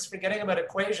physics, forgetting about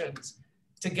equations,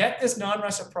 to get this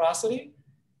non-reciprocity,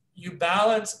 you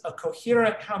balance a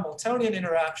coherent Hamiltonian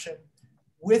interaction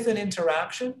with an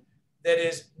interaction that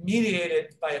is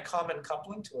mediated by a common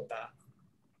coupling to a bath.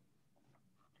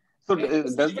 So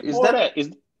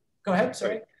okay. Go ahead,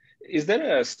 sorry. Is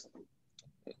there a,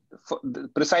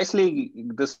 precisely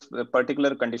this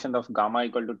particular condition of gamma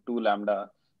equal to 2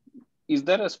 lambda, is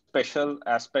there a special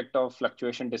aspect of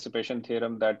fluctuation dissipation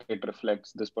theorem that it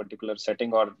reflects this particular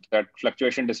setting, or that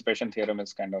fluctuation dissipation theorem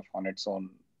is kind of on its own?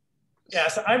 Yeah,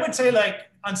 so I would say, like,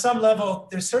 on some level,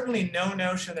 there's certainly no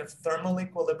notion of thermal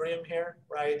equilibrium here,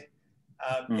 right?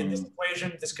 In this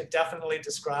equation, this could definitely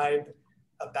describe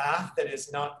a bath that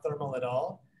is not thermal at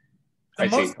all. The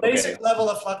most basic level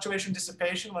of fluctuation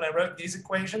dissipation, when I wrote these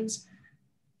equations,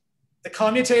 the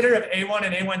commutator of A1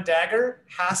 and A1 dagger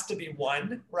has to be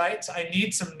 1, right? So I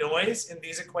need some noise in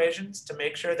these equations to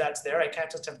make sure that's there. I can't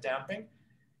just have damping.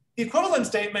 The equivalent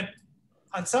statement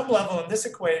on some level in this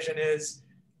equation is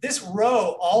this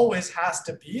rho always has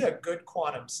to be a good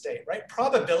quantum state, right?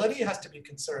 Probability has to be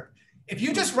conserved. If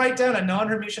you just write down a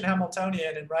non-Hermitian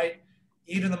Hamiltonian and write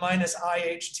e to the minus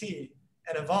iht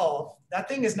and evolve, that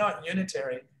thing is not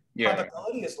unitary. Yeah.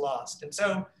 Probability is lost. And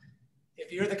so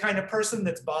if you're the kind of person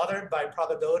that's bothered by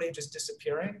probability just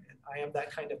disappearing, and I am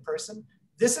that kind of person,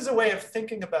 this is a way of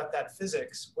thinking about that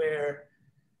physics where,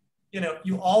 you know,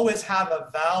 you always have a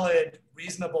valid,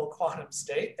 reasonable quantum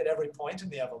state at every point in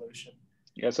the evolution.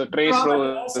 Yeah, so trace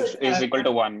rho is equal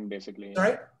to 1, basically.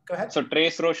 Sorry, go ahead. So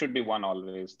trace rho should be 1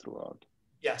 always throughout.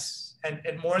 Yes, and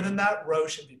more than that, rho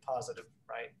should be positive,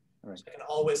 right? So I can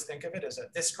always think of it as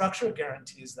this structure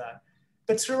guarantees that.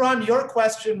 But Suran, your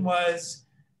question was,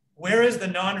 where is the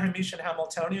non-Hermitian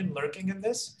Hamiltonian lurking in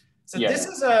this? So this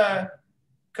is a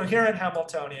coherent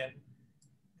Hamiltonian.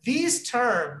 These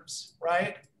terms,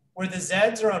 right, where the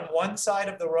Z's are on one side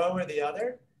of the rho or the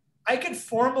other, I could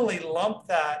formally lump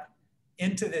that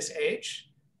into this H.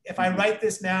 If I write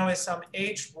this now as some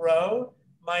H rho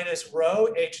minus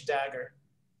rho H dagger.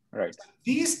 Right. So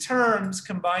these terms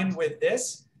combined with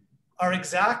this are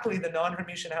exactly the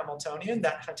non-Hermitian Hamiltonian,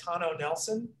 that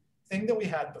Hatano-Nelson thing that we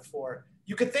had before.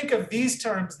 You could think of these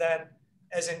terms then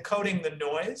as encoding the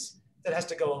noise that has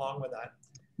to go along with that.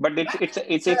 But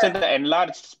it's in the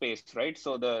enlarged space, right?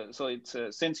 So it's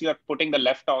since you are putting the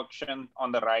left action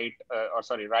on the right,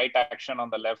 right action on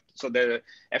the left. So the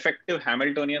effective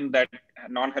Hamiltonian, that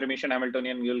non-Hermitian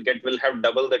Hamiltonian will have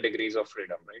double the degrees of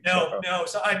freedom, right? No.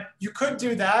 So you could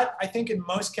do that. I think in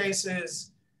most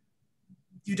cases,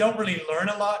 you don't really learn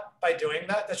a lot by doing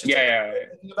that. That's just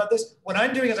thinking about this. What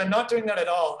I'm doing is I'm not doing that at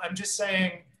all. I'm just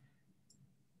saying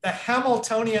the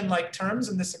Hamiltonian-like terms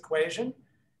in this equation,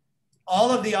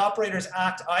 all of the operators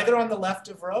act either on the left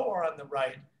of rho or on the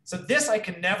right. So this I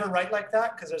can never write like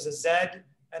that because there's a Z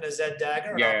and a Z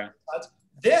dagger.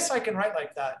 This I can write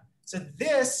like that. So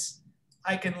this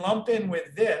I can lump in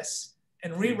with this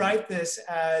and rewrite this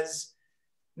as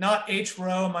not H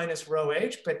rho minus rho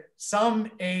H, but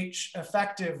some H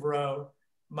effective rho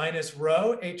minus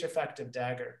rho H effective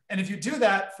dagger. And if you do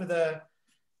that for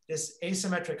this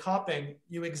asymmetric hopping,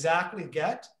 you exactly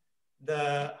get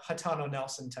the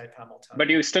Hatano-Nelson type Hamiltonian. But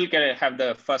you still can have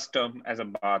the first term as a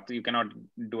bath. You cannot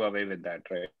do away with that,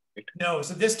 right? No,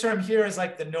 so this term here is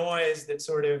like the noise that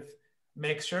sort of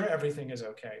make sure everything is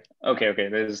okay. Okay, okay,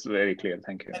 that is very clear.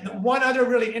 Thank you. And one other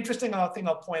really interesting thing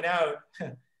I'll point out,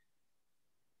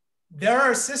 there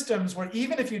are systems where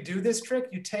even if you do this trick,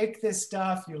 you take this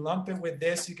stuff, you lump it with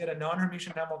this, you get a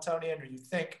non-Hermitian Hamiltonian, or you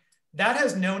think, that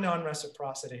has no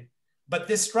non-reciprocity. But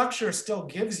this structure still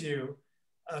gives you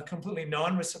a completely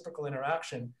non-reciprocal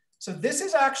interaction. So this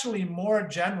is actually more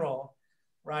general,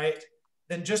 right,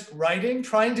 than just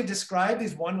trying to describe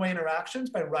these one-way interactions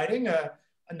by writing a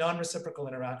non-reciprocal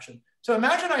interaction. So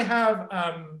imagine I have,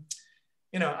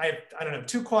 I don't know,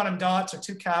 2 quantum dots or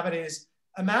 2 cavities.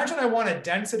 Imagine I want a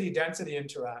density-density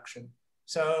interaction.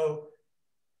 So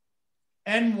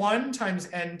N1 times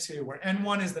N2, where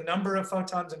N1 is the number of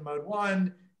photons in mode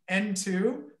 1,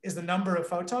 N2 is the number of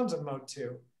photons in mode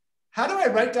 2. How do I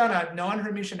write down a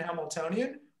non-Hermitian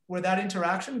Hamiltonian where that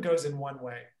interaction goes in one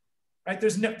way, right?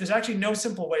 There's actually no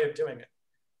simple way of doing it,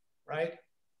 right?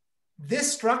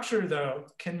 This structure, though,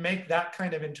 can make that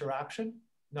kind of interaction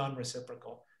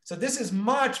non-reciprocal. So this is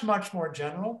much, much more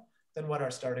general than what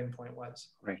our starting point was.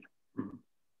 Right. Mm-hmm.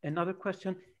 Another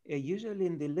question, usually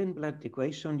in the Lindblad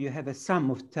equation, you have a sum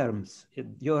of terms.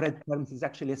 Your red terms is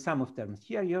actually a sum of terms.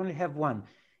 Here, you only have one.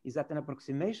 Is that an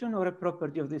approximation or a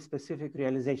property of the specific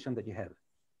realization that you have?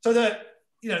 So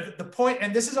the point,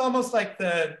 and this is almost like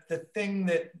the thing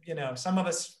that, some of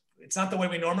us, it's not the way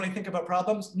we normally think about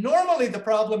problems. Normally, the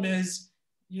problem is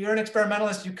you're an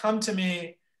experimentalist, you come to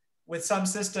me with some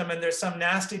system and there's some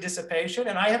nasty dissipation,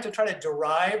 and I have to try to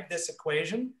derive this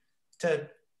equation to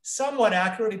somewhat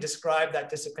accurately describe that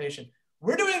dissipation.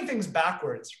 We're doing things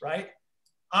backwards, right?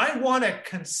 I want to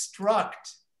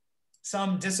construct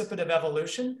some dissipative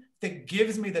evolution that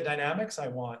gives me the dynamics I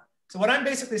want. So what I'm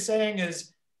basically saying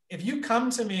is, if you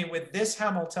come to me with this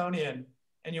Hamiltonian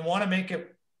and you want to make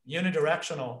it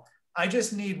unidirectional, I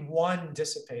just need one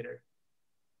dissipator,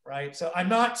 right? So I'm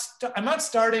not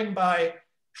starting by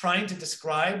trying to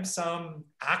describe some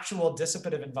actual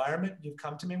dissipative environment you've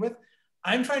come to me with.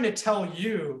 I'm trying to tell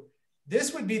you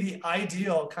this would be the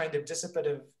ideal kind of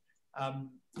dissipative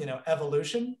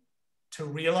evolution to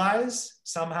realize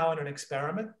somehow in an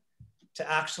experiment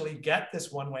to actually get this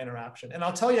one-way interaction. And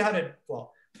I'll tell you how to,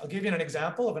 well, I'll give you an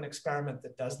example of an experiment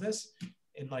that does this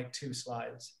in like 2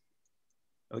 slides.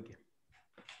 Okay.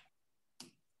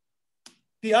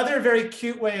 The other very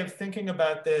cute way of thinking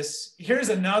about this, here's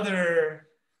another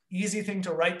easy thing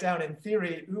to write down in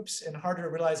theory, oops, and harder to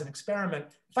realize in experiment.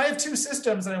 If I have 2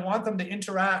 systems and I want them to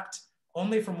interact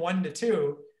only from 1 to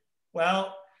 2,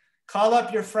 well, call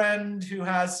up your friend who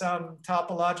has some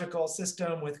topological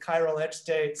system with chiral edge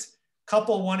states,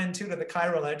 couple 1 and 2 to the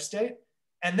chiral edge state,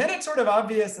 and then it's sort of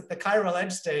obvious that the chiral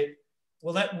edge state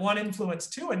will let 1 influence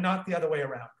 2 and not the other way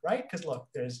around, right? Because look,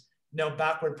 there's no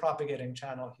backward propagating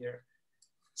channel here.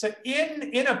 So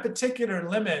in a particular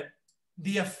limit,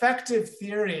 the effective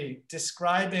theory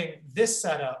describing this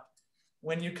setup,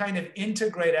 when you kind of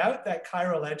integrate out that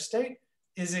chiral edge state,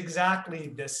 is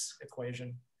exactly this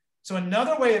equation. So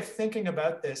another way of thinking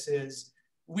about this is,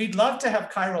 we'd love to have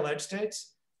chiral edge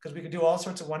states because we could do all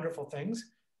sorts of wonderful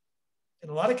things. In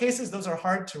a lot of cases, those are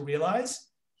hard to realize.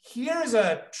 Here's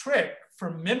a trick for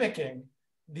mimicking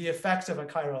the effects of a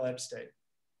chiral edge state.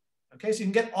 Okay, so you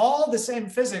can get all the same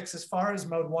physics as far as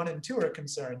mode 1 and 2 are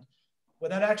concerned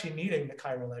without actually needing the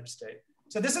chiral edge state.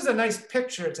 So this is a nice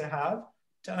picture to have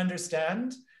to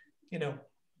understand,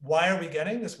 why are we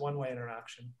getting this one-way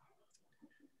interaction?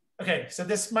 Okay, so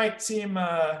this might seem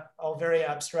all very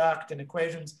abstract in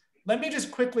equations. Let me just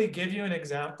quickly give you an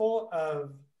example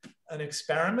of an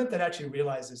experiment that actually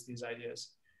realizes these ideas.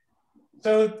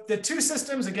 So the 2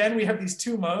 systems, again, we have these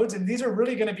 2 modes, and these are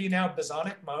really going to be now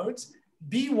bosonic modes.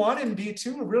 B1 and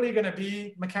B2 are really going to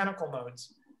be mechanical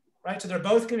modes, right? So they're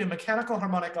both going to be mechanical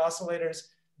harmonic oscillators.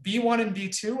 B1 and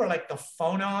B2 are like the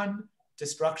phonon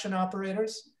destruction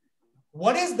operators.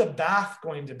 What is the bath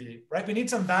going to be, right? We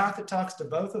need some bath that talks to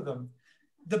both of them.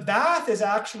 The bath is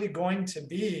actually going to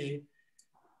be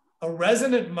a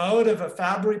resonant mode of a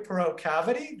Fabry-Perot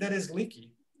cavity that is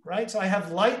leaky, right? So I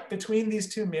have light between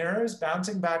these 2 mirrors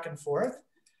bouncing back and forth.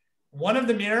 One of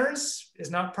the mirrors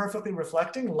is not perfectly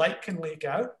reflecting, light can leak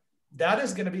out. That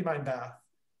is going to be my bath.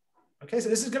 Okay, so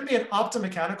this is going to be an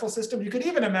optomechanical system. You could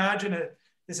even imagine it,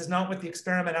 this is not what the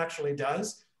experiment actually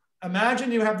does.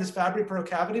 Imagine you have this Fabry-Perot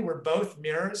cavity where both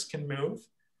mirrors can move,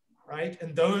 right?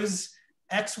 And those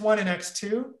X1 and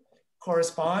X2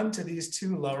 correspond to these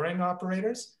 2 lowering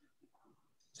operators.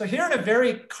 So here in a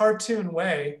very cartoon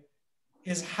way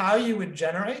is how you would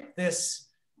generate this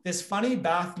funny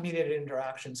bath-mediated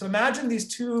interaction. So imagine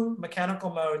these 2 mechanical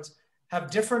modes have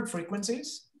different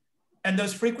frequencies, and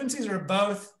those frequencies are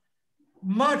both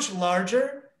much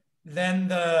larger than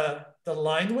the the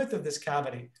line width of this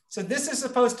cavity. So this is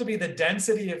supposed to be the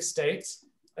density of states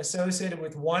associated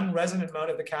with one resonant mode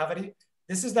of the cavity.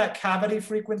 This is that cavity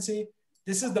frequency.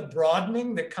 This is the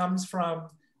broadening that comes from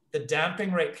the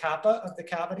damping rate kappa of the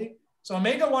cavity. So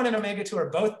omega-1 and omega-2 are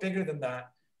both bigger than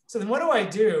that. So then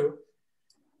what do?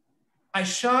 I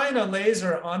shine a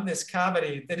laser on this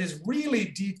cavity that is really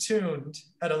detuned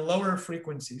at a lower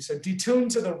frequency. So detuned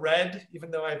to the red,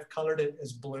 even though I've colored it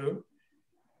as blue.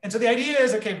 And so the idea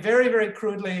is, okay, very, very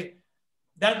crudely,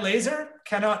 that laser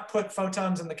cannot put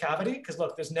photons in the cavity because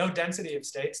look, there's no density of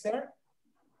states there.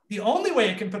 The only way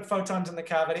it can put photons in the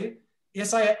cavity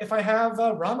is if I have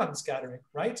Raman scattering,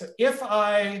 right? So if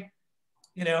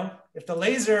if the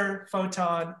laser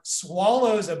photon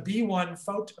swallows a B1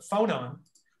 phonon,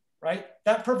 right?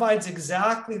 That provides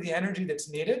exactly the energy that's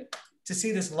needed to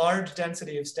see this large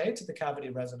density of states at the cavity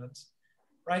resonance,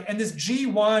 right? And this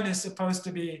G1 is supposed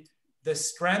to be the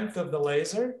strength of the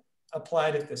laser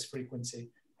applied at this frequency.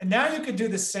 And now you could do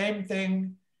the same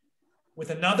thing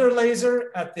with another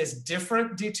laser at this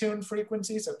different detuned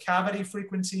frequency. So cavity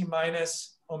frequency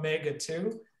minus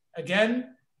omega-2.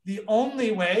 Again, the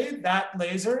only way that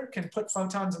laser can put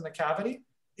photons in the cavity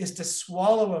is to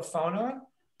swallow a phonon,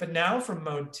 but now from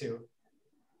mode 2.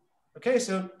 Okay,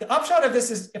 so the upshot of this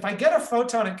is if I get a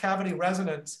photon at cavity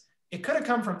resonance, it could have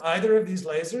come from either of these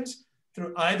lasers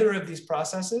through either of these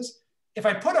processes. If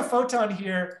I put a photon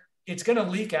here, it's going to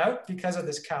leak out because of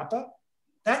this kappa.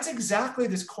 That's exactly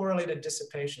this correlated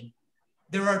dissipation.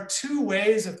 There are two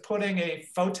ways of putting a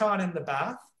photon in the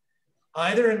bath,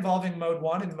 either involving mode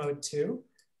 1 and mode 2.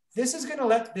 This is going to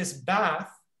let this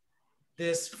bath,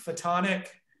 this photonic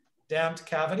damped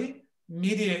cavity,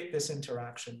 mediate this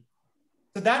interaction.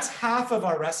 So that's half of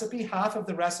our recipe. Half of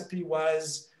the recipe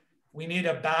was we need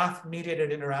a bath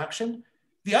mediated interaction.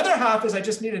 The other half is I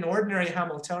just need an ordinary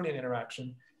Hamiltonian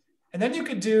interaction. And then you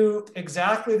could do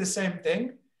exactly the same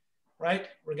thing, right?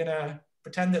 We're gonna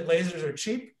pretend that lasers are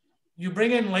cheap. You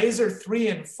bring in laser 3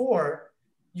 and 4,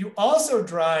 you also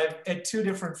drive at 2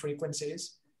 different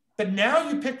frequencies, but now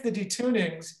you pick the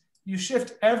detunings, you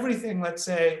shift everything, let's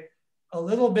say, a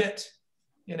little bit,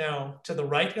 to the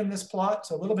right in this plot,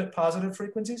 so a little bit positive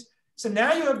frequencies. So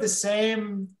now you have the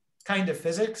same kind of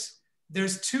physics.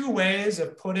 There's 2 ways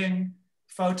of putting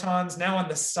photons now on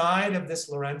the side of this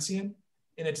Lorentzian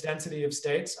in its density of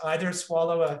states, either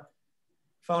swallow a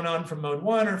phonon from mode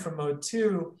 1 or from mode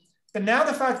 2. But now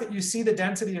the fact that you see the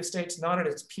density of states not at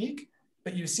its peak,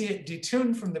 but you see it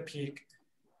detuned from the peak,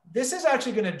 this is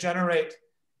actually going to generate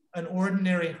an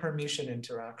ordinary Hermitian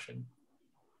interaction.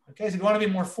 Okay, so if you want to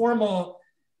be more formal,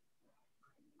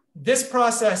 this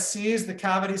process sees the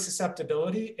cavity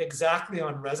susceptibility exactly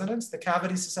on resonance. The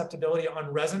cavity susceptibility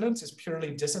on resonance is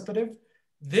purely dissipative.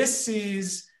 This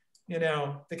sees,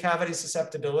 the cavity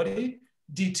susceptibility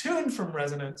detuned from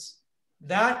resonance.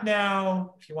 That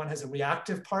now, if you want, has a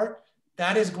reactive part.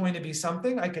 That is going to be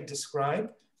something I could describe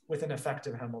with an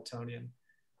effective Hamiltonian.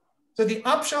 So the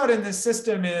upshot in this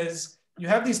system is you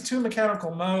have these 2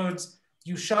 mechanical modes.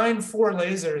 You shine 4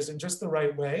 lasers in just the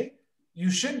right way. You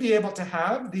should be able to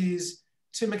have these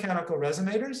 2 mechanical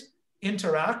resonators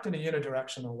interact in a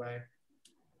unidirectional way.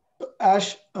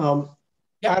 Ash,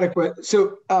 adequate.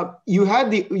 So you have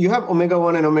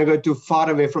omega-1 and omega-2 far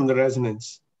away from the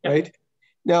resonance, right?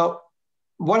 Now,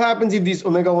 what happens if these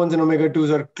omega-1s and omega-2s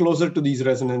are closer to these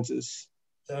resonances?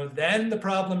 So then the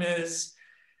problem is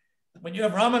when you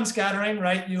have Raman scattering,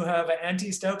 right, you have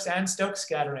anti-Stokes and Stokes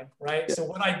scattering, right? Yeah. So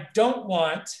what I don't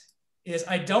want is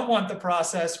I don't want the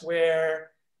process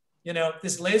where,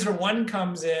 this laser 1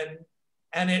 comes in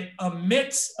and it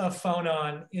emits a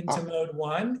phonon into mode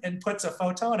 1 and puts a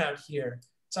photon out here.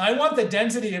 So I want the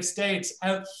density of states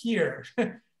out here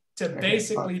to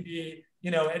basically be,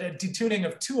 at a detuning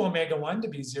of 2 omega-1 to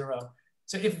be 0.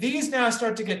 So if these now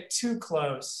start to get too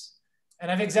close, and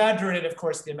I've exaggerated, of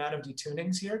course, the amount of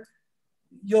detunings here,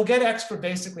 you'll get extra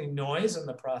basically noise in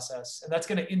the process, and that's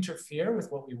going to interfere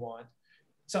with what we want.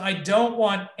 So I don't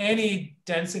want any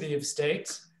density of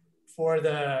states for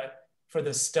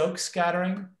the Stokes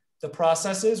scattering, the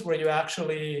processes where you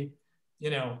actually,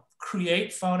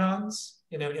 create phonons,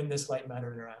 in this light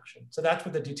matter interaction. So that's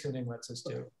what the detuning lets us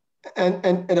do.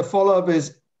 And a follow-up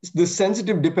is the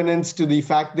sensitive dependence to the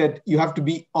fact that you have to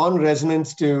be on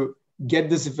resonance to get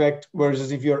this effect,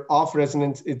 versus if you're off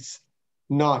resonance, it's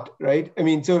not, right? I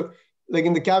mean, so like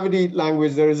in the cavity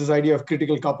language, there is this idea of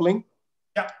critical coupling,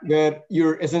 where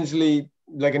you're essentially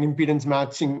like an impedance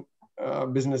matching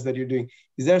business that you're doing.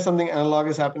 Is there something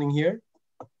analogous happening here?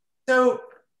 So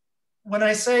when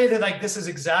I say that this is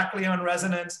exactly on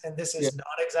resonance and this is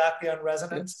not exactly on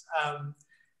resonance,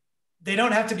 they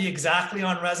don't have to be exactly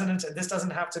on resonance, and this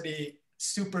doesn't have to be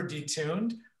super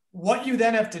detuned. What you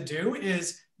then have to do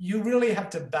is you really have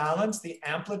to balance the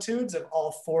amplitudes of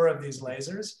all 4 of these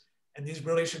lasers. And these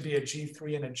really should be a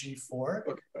G3 and a G4.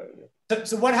 Okay.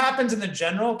 So what happens in the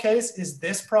general case is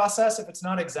this process, if it's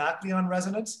not exactly on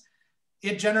resonance,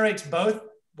 it generates both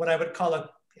what I would call a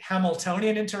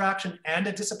Hamiltonian interaction and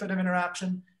a dissipative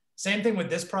interaction. Same thing with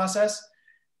this process.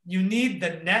 You need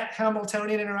the net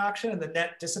Hamiltonian interaction and the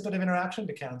net dissipative interaction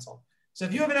to cancel. So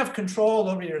if you have enough control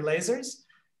over your lasers,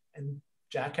 and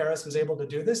Jack Harris was able to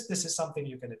do this, this is something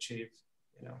you can achieve.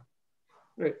 You know.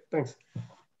 Great, thanks.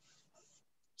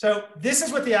 So this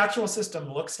is what the actual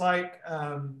system looks like.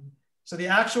 So the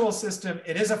actual system,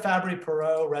 it is a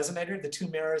Fabry-Perot resonator. The 2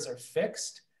 mirrors are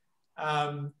fixed.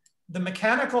 The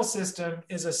mechanical system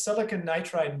is a silicon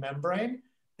nitride membrane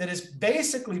that is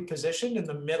basically positioned in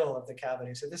the middle of the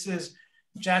cavity. So this is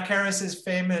Jack Harris's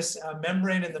famous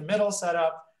membrane in the middle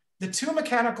setup. The 2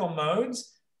 mechanical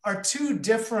modes are 2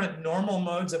 different normal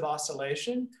modes of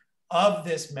oscillation of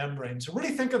this membrane. So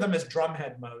really think of them as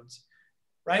drumhead modes,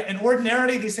 right? And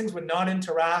ordinarily, these things would not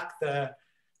interact. The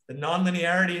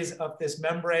nonlinearities of this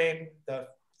membrane, the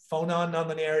phonon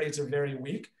nonlinearities are very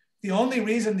weak. The only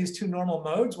reason these 2 normal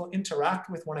modes will interact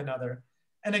with one another,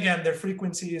 and again, their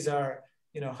frequencies are,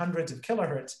 you know, hundreds of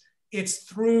kilohertz, it's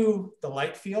through the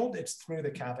light field, it's through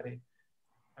the cavity.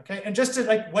 Okay, and just to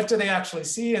like, what do they actually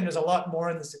see? And there's a lot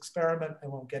more in this experiment, I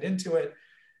won't get into it.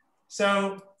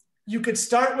 So you could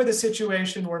start with a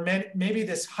situation where maybe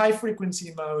this high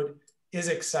frequency mode is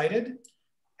excited,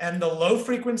 and the low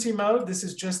frequency mode, this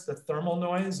is just the thermal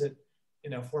noise at, you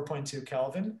know, 4.2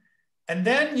 Kelvin. And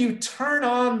then you turn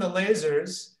on the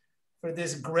lasers for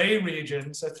this gray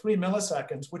region, so 3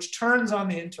 milliseconds, which turns on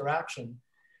the interaction.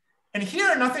 And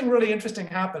here, nothing really interesting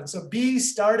happens. So B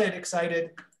started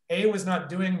excited, A was not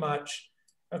doing much.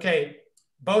 Okay,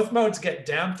 both modes get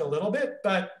damped a little bit,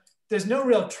 but there's no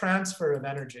real transfer of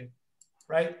energy,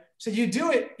 right? So you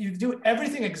do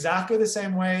everything exactly the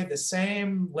same way, the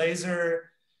same laser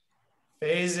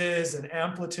phases and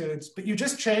amplitudes, but you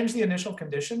just change the initial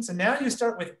conditions. And now you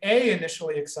start with A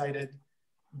initially excited,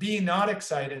 B not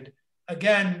excited.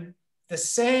 Again, the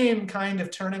same kind of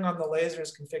turning on the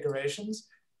lasers configurations.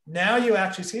 Now you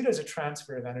actually see there's a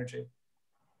transfer of energy.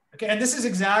 Okay, and this is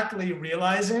exactly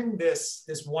realizing this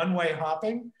one-way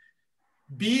hopping.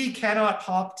 B cannot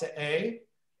hop to A.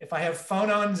 If I have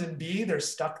phonons in B, they're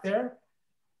stuck there.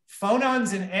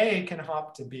 Phonons in A can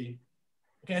hop to B.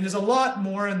 Okay, and there's a lot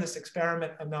more in this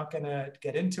experiment. I'm not going to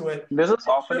get into it. This is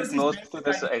awfully close to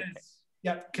this.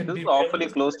 Yep, this is awfully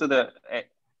close to the.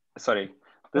 Sorry,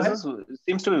 this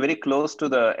seems to be very close to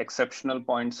the exceptional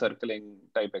point circling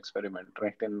type experiment,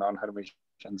 right? In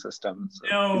non-Hermitian systems.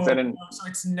 No, so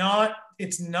it's not.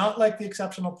 It's not like the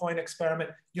exceptional point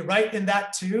experiment. You're right in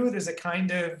that too. There's a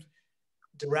kind of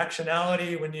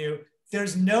directionality when you.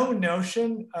 There's no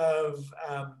notion of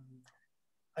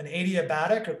an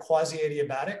adiabatic or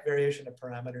quasi-adiabatic variation of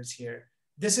parameters here.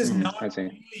 This is not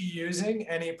really using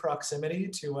any proximity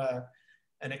to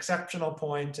an exceptional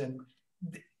point. And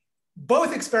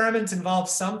both experiments involve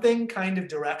something kind of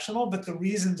directional, but the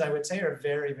reasons I would say are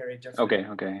very, very different.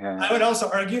 Okay, yeah. I would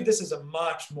also argue this is a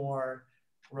much more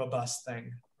robust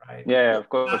thing, right? Yeah, of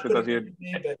course, because you're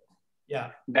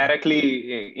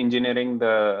directly engineering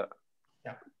the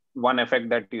one effect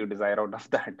that you desire out of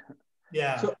that.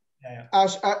 Yeah. So,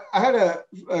 Ash, I had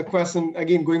a question,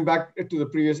 again, going back to the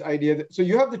previous idea. So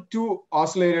you have the 2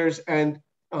 oscillators and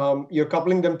you're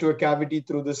coupling them to a cavity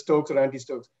through the Stokes or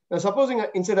anti-Stokes. Now, supposing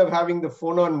instead of having the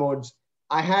phonon modes,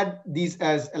 I had these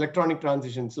as electronic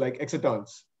transitions like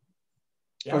excitons.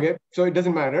 Yeah. Okay, so it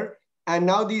doesn't matter. And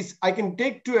now these, I can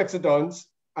take 2 excitons,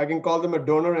 I can call them a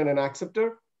donor and an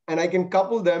acceptor, and I can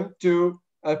couple them to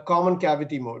a common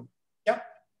cavity mode. Yep.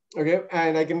 Okay,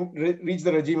 and I can reach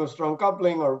the regime of strong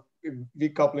coupling or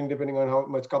weak coupling, depending on how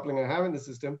much coupling I have in the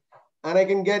system. And I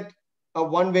can get a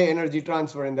one-way energy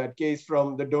transfer in that case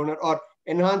from the donor or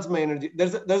enhance my energy.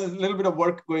 There's a little bit of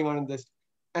work going on in this.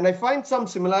 And I find some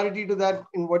similarity to that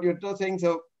in what you're saying.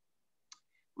 So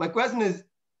my question is,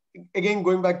 again,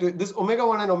 going back to this omega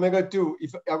 1 and omega 2,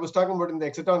 if I was talking about in the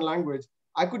exciton language,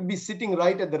 I could be sitting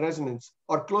right at the resonance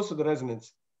or close to the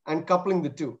resonance and coupling the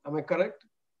 2. Am I correct?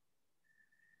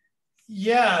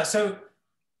 Yeah, so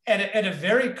at a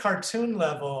very cartoon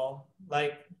level,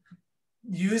 like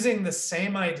using the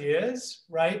same ideas,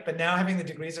 right? But now having the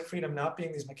degrees of freedom not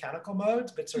being these mechanical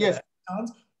modes, but sort of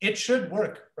excitons, it should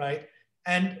work, right?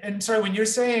 And sorry, when you're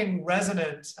saying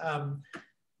resonant,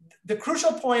 the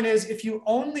crucial point is if you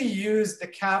only use the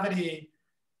cavity,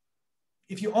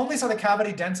 if you only saw the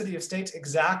cavity density of states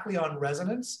exactly on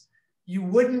resonance, you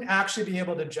wouldn't actually be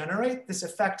able to generate this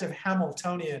effective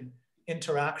Hamiltonian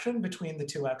interaction between the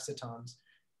two excitons.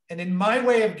 And in my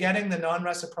way of getting the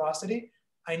non-reciprocity,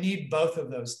 I need both of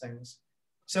those things.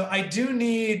 So I do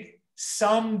need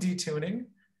some detuning,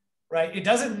 right? It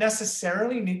doesn't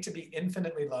necessarily need to be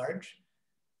infinitely large.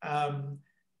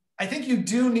 I think you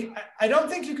do need, I don't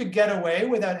think you could get away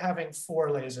without having 4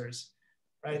 lasers,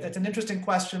 right? That's an interesting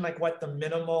question, like what the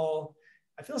minimal,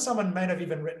 I feel someone might have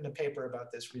even written a paper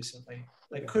about this recently.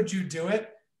 Like, could you do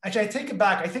it? Actually, I take it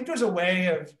back. I think there's a way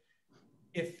of,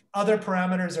 if other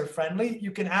parameters are friendly,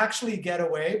 you can actually get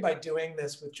away by doing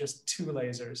this with just 2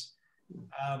 lasers.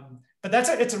 But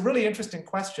it's a really interesting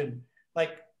question.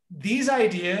 Like these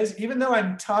ideas, even though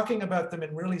I'm talking about them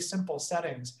in really simple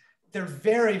settings, they're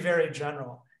very, very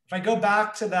general. If I go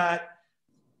back to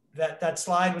that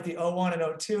slide with the O1 and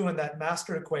O2 and that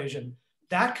master equation,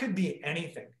 that could be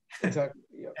anything. Exactly.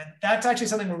 Yeah. And that's actually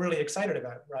something we're really excited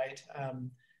about, right?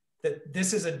 That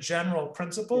this is a general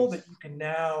principle that you can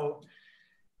now,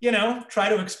 try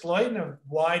to exploit in a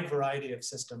wide variety of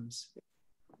systems.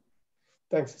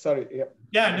 Thanks. Sorry. Yeah.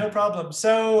 Yeah, no problem.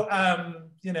 So,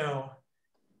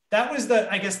 that was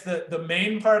I guess the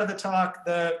main part of the talk.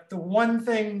 The one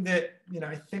thing that,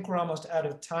 I think we're almost out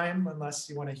of time unless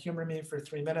you want to humor me for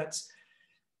 3 minutes.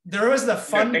 There was the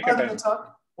fun part of the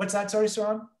talk. What's that? Sorry,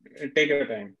 Saram? Take your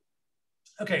time.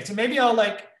 Okay, so maybe I'll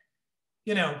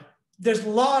there's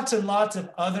lots and lots of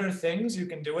other things you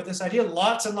can do with this idea,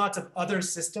 lots and lots of other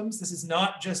systems. This is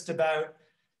not just about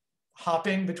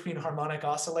hopping between harmonic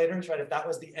oscillators, right? If that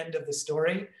was the end of the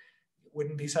story, it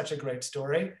wouldn't be such a great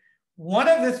story. One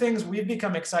of the things we've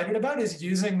become excited about is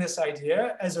using this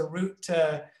idea as a route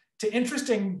to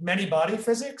interesting many-body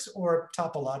physics or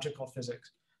topological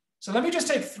physics. So let me just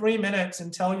take 3 minutes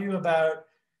and tell you about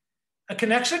a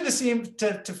connection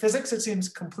to physics that seems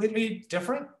completely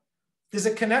different. There's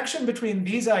a connection between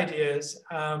these ideas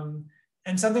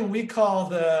and something we call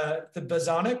the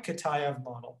bosonic Kitaev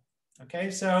model.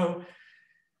 Okay, so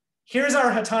here's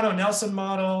our Hatano-Nelson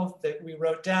model that we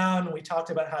wrote down. We talked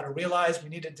about how to realize we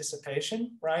needed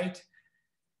dissipation, right?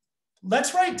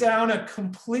 Let's write down a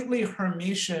completely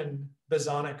Hermitian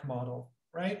bosonic model,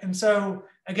 right? And so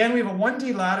again, we have a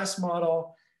 1D lattice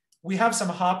model. We have some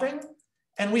hopping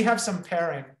and we have some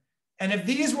pairing. And if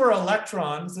these were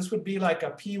electrons, this would be like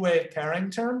a p-wave pairing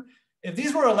term. If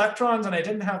these were electrons and I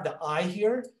didn't have the I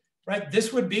here, right?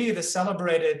 This would be the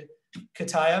celebrated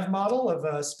Kitaev model of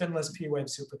a spinless p-wave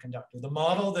superconductor. The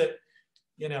model that,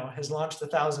 has launched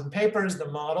 1,000 papers, the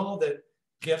model that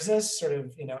gives us sort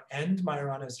of, end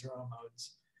Majorana zero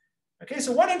modes. Okay,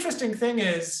 so one interesting thing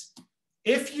is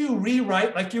if you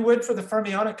rewrite, like you would for the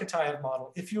fermionic Kitaev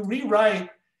model, if you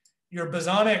rewrite your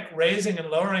bosonic raising and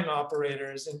lowering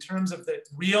operators in terms of the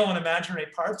real and imaginary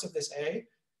parts of this A,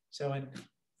 so in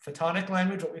photonic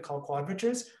language, what we call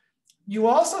quadratures, you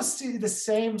also see the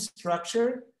same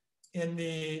structure in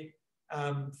the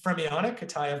fermionic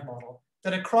Kitaev model,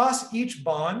 that across each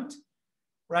bond,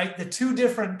 right, the 2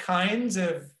 different kinds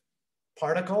of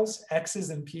particles,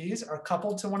 X's and P's, are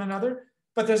coupled to one another,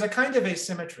 but there's a kind of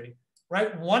asymmetry,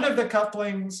 right? One of the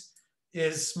couplings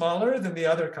is smaller than the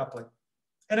other coupling.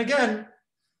 And again,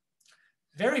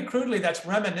 very crudely, that's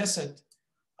reminiscent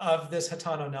of this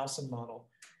Hatano-Nelson model.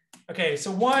 Okay,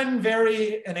 so and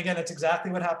again, it's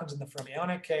exactly what happens in the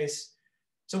fermionic case.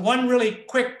 So one really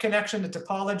quick connection to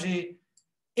topology.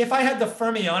 If I had the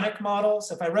fermionic model,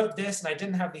 so if I wrote this and I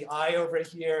didn't have the I over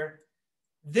here,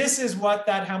 this is what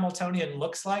that Hamiltonian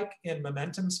looks like in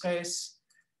momentum space.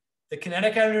 The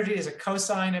kinetic energy is a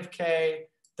cosine of K.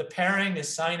 The pairing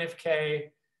is sine of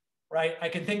K. Right? I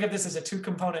can think of this as a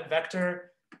 2-component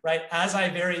vector, right? As I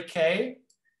vary K,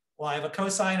 well, I have a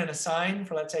cosine and a sine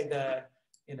for, let's say, the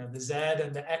Z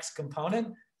and the X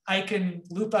component. I can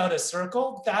loop out a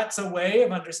circle. That's a way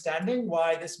of understanding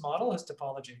why this model is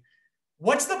topology.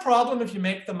 What's the problem if you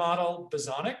make the model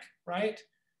bosonic, right?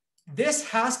 This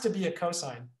has to be a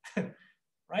cosine,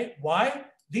 right? Why?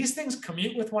 These things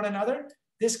commute with one another.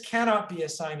 This cannot be a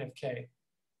sine of K.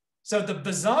 So the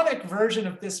bosonic version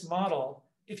of this model,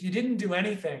 if you didn't do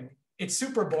anything, it's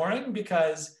super boring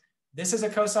because this is a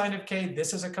cosine of K,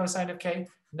 this is a cosine of K,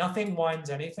 nothing winds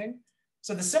anything.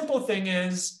 So the simple thing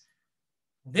is,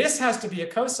 this has to be a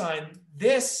cosine,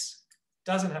 this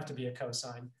doesn't have to be a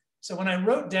cosine. So when I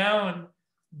wrote down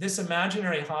this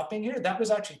imaginary hopping here, that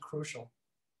was actually crucial,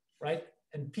 right?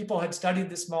 And people had studied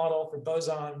this model for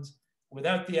bosons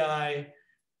without the I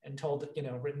and told,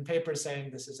 written papers saying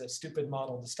this is a stupid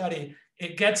model to study.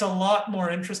 It gets a lot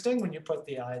more interesting when you put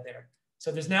the I there.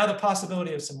 So there's now the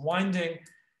possibility of some winding.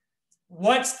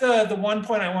 What's the one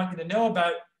point I want you to know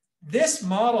about? This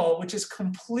model, which is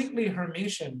completely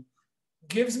Hermitian,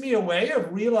 gives me a way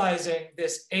of realizing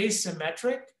this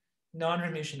asymmetric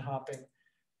non-Hermitian hopping.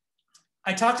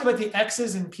 I talked about the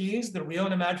x's and p's, the real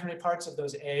and imaginary parts of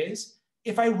those a's.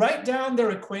 If I write down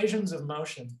their equations of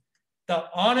motion, the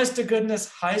honest to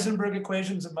goodness Heisenberg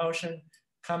equations of motion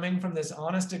coming from this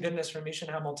honest to goodness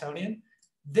Hermitian Hamiltonian,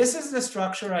 this is the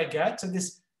structure I get. So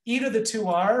this e to the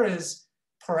 2r is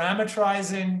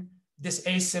parametrizing this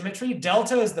asymmetry.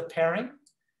 Delta is the pairing.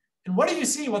 And what do you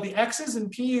see? Well, the x's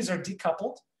and p's are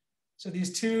decoupled. So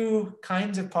these two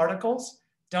kinds of particles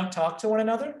don't talk to one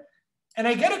another. And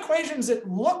I get equations that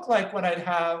look like what I'd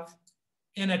have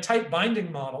in a tight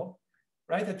binding model,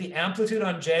 right? That the amplitude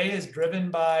on J is driven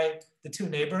by the two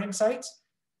neighboring sites,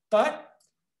 but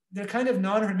they're kind of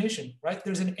non-Hermitian, right?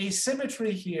 There's an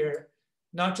asymmetry here,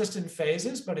 not just in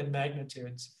phases, but in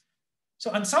magnitudes.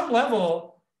 So on some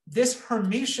level, this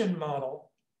Hermitian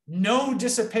model, no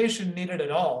dissipation needed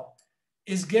at all,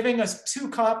 is giving us two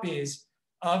copies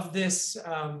of this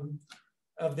non-Hermitian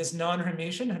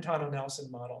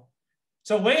Hitano-Nelson model.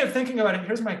 So a way of thinking about it,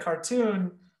 here's my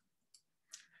cartoon.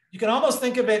 You can almost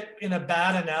think of it in a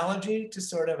bad analogy to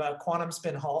sort of a quantum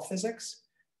spin Hall physics,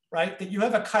 right? That you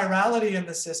have a chirality in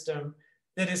the system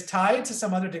that is tied to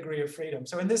some other degree of freedom.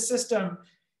 So in this system,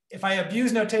 if I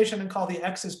abuse notation and call the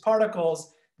x's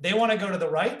particles, they want to go to the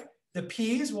right, the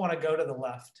p's want to go to the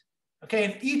left. Okay,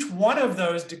 and each one of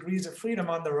those degrees of freedom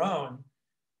on their own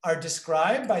are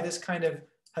described by this kind of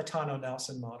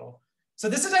Hitano-Nelson model. So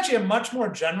this is actually a much more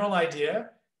general idea.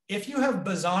 If you have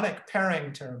bosonic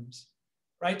pairing terms,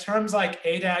 right? Terms like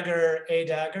A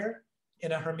dagger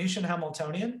in a Hermitian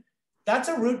Hamiltonian, that's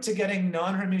a route to getting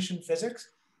non-Hermitian physics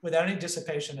without any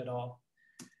dissipation at all.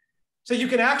 So you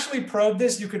can actually probe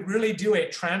this. You could really do a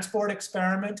transport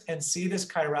experiment and see this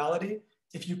chirality.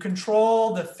 If you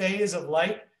control the phase of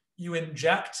light you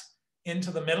inject into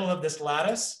the middle of this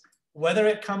lattice, whether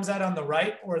it comes out on the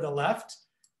right or the left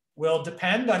will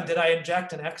depend on did I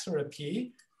inject an X or a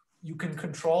P. You can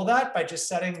control that by just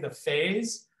setting the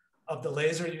phase of the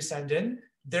laser you send in.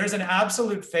 There's an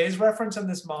absolute phase reference in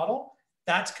this model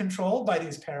that's controlled by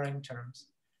these pairing terms.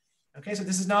 Okay, so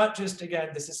this is not just, again,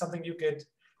 this is something you could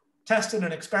test in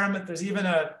an experiment. There's even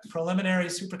a preliminary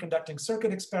superconducting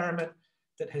circuit experiment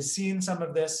that has seen some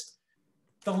of this.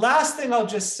 The last thing I'll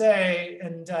just say,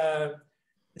 and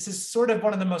this is sort of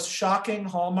one of the most shocking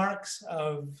hallmarks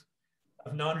of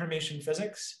non-Hermitian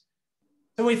physics.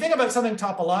 So when we think about something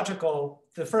topological,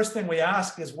 the first thing we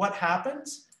ask is what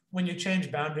happens when you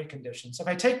change boundary conditions. So if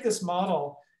I take this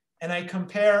model and I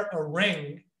compare a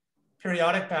ring,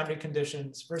 periodic boundary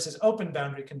conditions versus open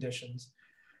boundary conditions,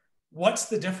 what's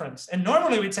the difference? And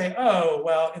normally we'd say, oh,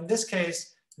 well, in this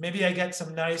case, maybe I get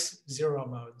some nice zero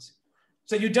modes.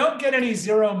 So you don't get any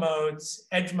zero modes,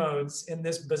 edge modes in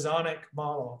this bosonic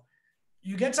model.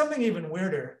 You get something even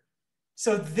weirder.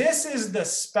 So this is the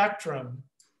spectrum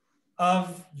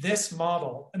of this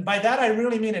model. And by that, I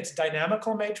really mean it's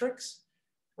dynamical matrix,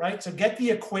 right? So get the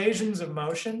equations of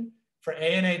motion for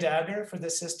A and A dagger for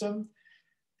this system.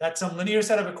 That's some linear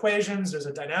set of equations. There's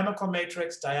a dynamical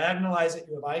matrix, diagonalize it,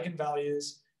 you have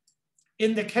eigenvalues.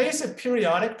 In the case of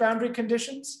periodic boundary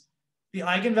conditions, the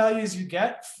eigenvalues you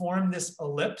get form this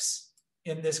ellipse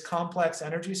in this complex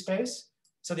energy space.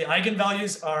 So the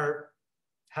eigenvalues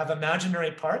have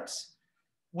imaginary parts.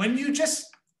 When you just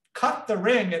cut the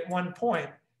ring at one point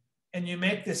and you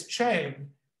make this chain,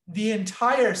 the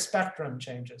entire spectrum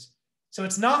changes. So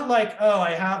it's not like, oh,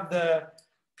 I have the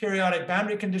periodic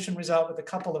boundary condition result with a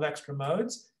couple of extra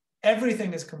modes.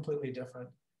 Everything is completely different.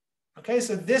 Okay,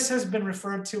 so this has been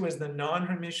referred to as the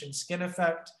non-Hermitian skin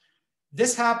effect.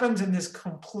 This happens in this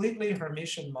completely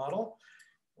Hermitian model.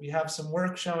 We have some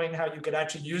work showing how you could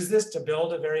actually use this to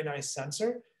build a very nice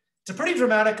sensor. It's a pretty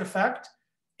dramatic effect.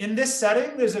 In this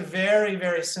setting, there's a very,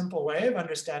 very simple way of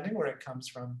understanding where it comes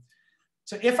from.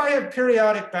 So if I have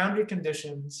periodic boundary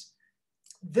conditions,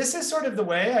 this is sort of the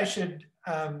way I should,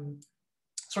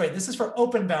 this is for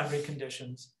open boundary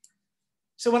conditions.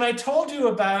 So when I told you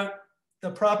about the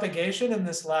propagation in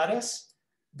this lattice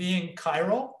being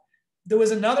chiral, there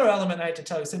was another element I had to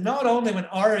tell you. So not only when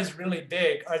R is really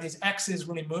big, are these X's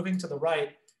really moving to the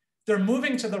right, they're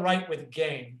moving to the right with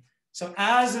gain. So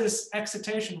as this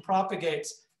excitation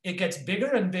propagates, it gets bigger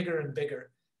and bigger and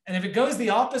bigger. And if it goes the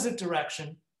opposite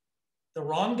direction, the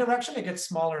wrong direction, it gets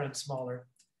smaller and smaller.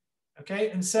 Okay,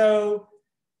 and so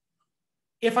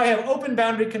if I have open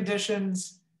boundary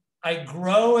conditions, I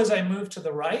grow as I move to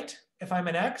the right. If I'm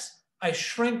an X, I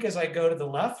shrink as I go to the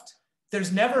left.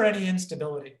 There's never any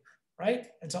instability, right?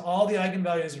 And so all the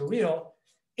eigenvalues are real.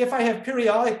 If I have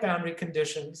periodic boundary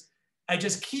conditions, I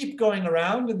just keep going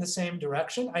around in the same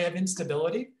direction. I have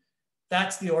instability.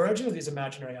 that's the origin of these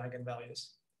imaginary eigenvalues.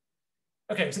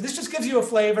 Okay, so this just gives you a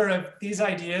flavor of these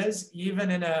ideas, even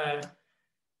in a,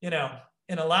 in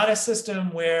a lattice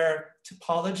system where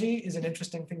topology is an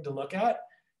interesting thing to look at.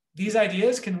 These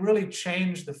ideas can really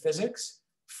change the physics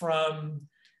from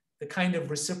the kind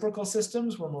of reciprocal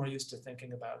systems we're more used to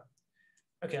thinking about.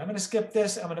 Okay, I'm going to skip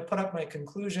this. I'm going to put up my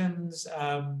conclusions.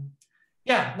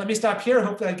 Yeah, let me stop here.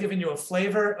 Hopefully I've given you a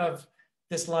flavor of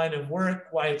this line of work,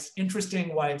 why it's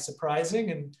interesting, why it's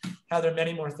surprising, and how there are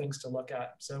many more things to look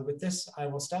at. So with this, I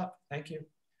will stop. Thank you.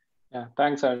 Yeah,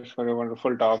 thanks, Ash, for a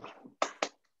wonderful talk.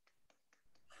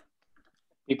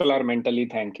 People are mentally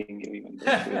thanking you even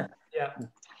though. Yeah.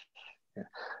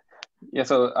 Yeah,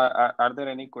 so are there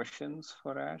any questions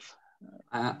for Ash?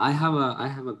 I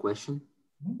have a question.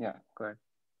 Yeah, go ahead.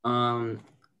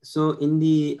 So in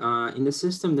the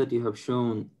system that you have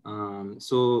shown,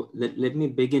 so let me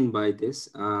begin by this.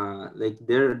 Like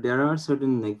there are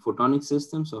certain like photonic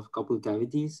systems of coupled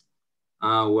cavities,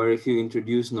 where if you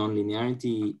introduce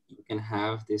nonlinearity, you can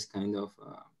have this kind of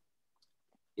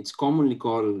it's commonly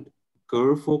called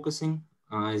curve focusing.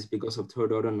 Is because of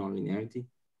third order nonlinearity.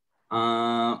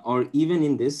 Or even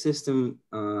in this system,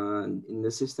 in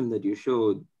the system that you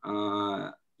showed,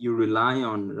 you rely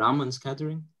on Raman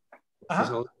scattering. Which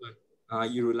is also,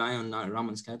 you rely on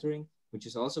Raman scattering, which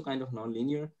is also kind of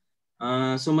nonlinear.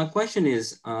 So my question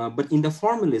is, but in the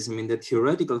formalism, in the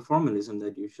theoretical formalism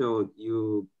that you showed,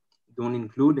 you don't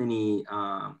include any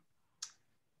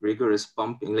rigorous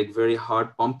pumping, like very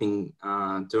hard pumping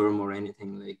term or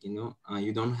anything, like,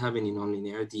 you don't have any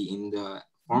nonlinearity in the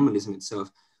formalism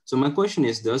itself. So my question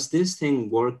is, does this thing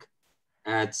work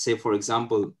at, say, for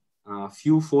example, a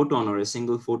few photon or a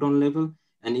single photon level?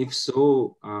 And if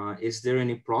so, is there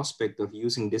any prospect of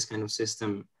using this kind of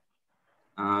system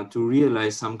to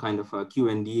realize some kind of a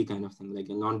QND kind of thing, like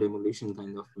a non-demolition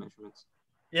kind of measurements?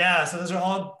 Yeah, so those are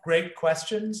all great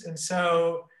questions. And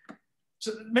so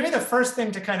maybe the first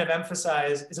thing to kind of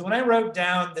emphasize is that when I wrote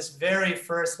down this very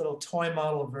first little toy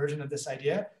model version of this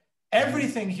idea,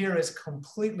 everything here is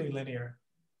completely linear,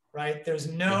 right? There's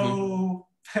no,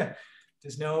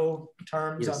 there's no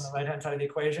terms on the right-hand side of the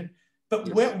equation.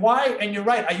 But why, and you're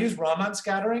right, I used Raman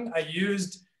scattering. I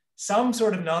used some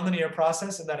sort of nonlinear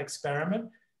process in that experiment.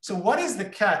 So what is the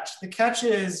catch? The catch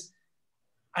is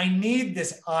I need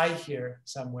this I here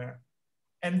somewhere.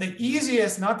 And the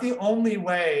easiest, not the only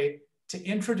way to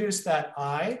introduce that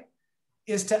I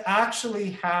is to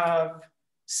actually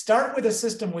start with a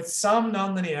system with some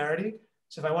nonlinearity.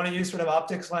 So if I want to use sort of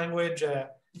optics language, a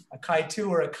chi2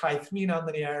 or a chi3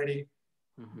 nonlinearity,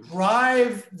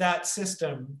 drive that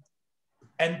system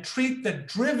and treat the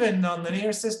driven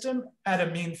nonlinear system at a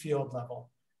mean field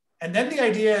level. And then the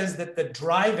idea is that the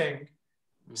driving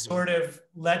sort of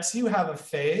lets you have a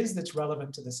phase that's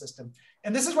relevant to the system.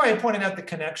 And this is why I pointed out the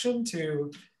connection to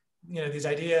these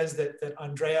ideas that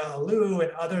Andrea Alou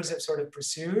and others have sort of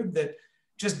pursued, that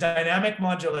just dynamic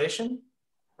modulation,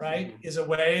 right, is a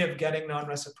way of getting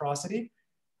non-reciprocity.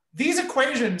 These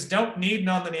equations don't need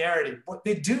nonlinearity. What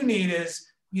they do need is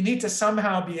you need to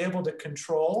somehow be able to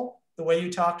control the way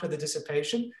you talk to the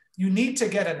dissipation. You need to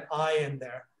get an I in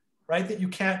there, right? That you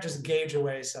can't just gauge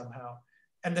away somehow.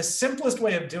 And the simplest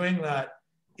way of doing that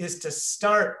is to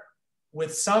start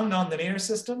with some nonlinear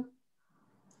system,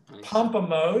 pump a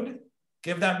mode,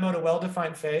 give that mode a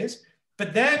well-defined phase,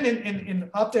 but then in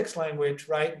optics language,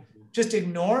 right, just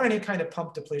ignore any kind of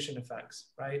pump depletion effects,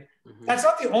 right? That's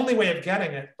not the only way of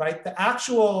getting it, right? The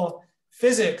actual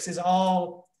physics is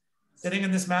all sitting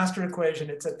in this master equation.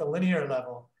 It's at the linear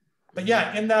level. But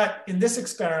yeah, in this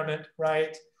experiment,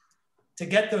 right, to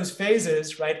get those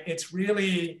phases, right, it's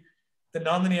really the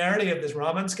nonlinearity of this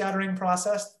Raman scattering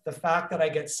process, the fact that I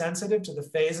get sensitive to the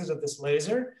phases of this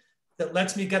laser that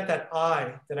lets me get that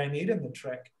I that I need in the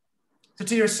trick. So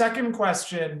to your second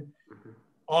question,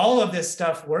 all of this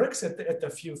stuff works at the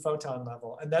few photon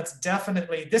level. And that's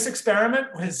definitely, this experiment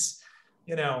was,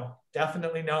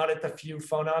 definitely not at the few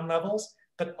photon levels,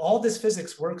 but all this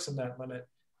physics works in that limit.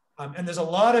 And there's a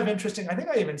lot of interesting, I think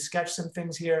I even sketched some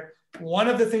things here. One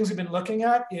of the things we've been looking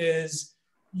at is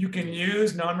you can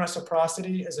use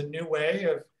non-reciprocity as a new way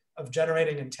of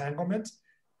generating entanglement.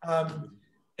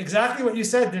 Exactly what you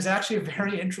said, there's actually a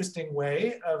very interesting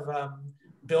way of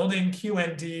building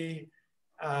QND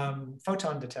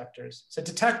photon detectors. So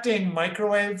detecting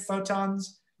microwave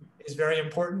photons is very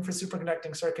important for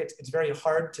superconducting circuits. It's very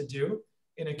hard to do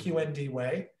in a QND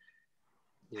way.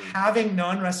 Having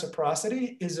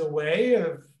non-reciprocity is a way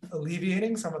of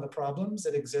alleviating some of the problems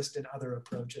that exist in other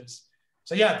approaches.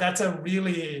 So yeah, that's a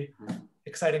really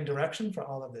exciting direction for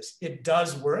all of this. It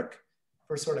does work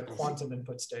for sort of quantum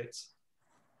input states.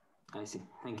 I see,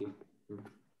 thank you.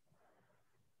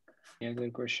 Any other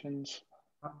questions?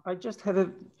 I just have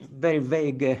a very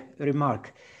vague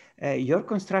remark. Your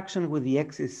construction with the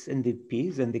X's and the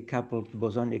P's and the coupled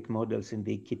bosonic models in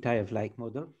the Kitaev-like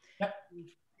model is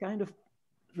kind of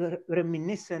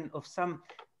reminiscent of some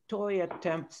toy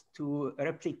attempts to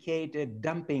replicate a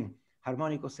damping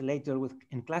harmonic oscillator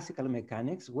in classical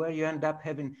mechanics, where you end up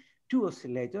having two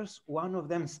oscillators, one of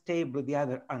them stable, the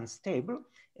other unstable,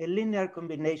 a linear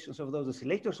combinations of those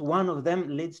oscillators, one of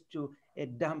them leads to a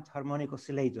damped harmonic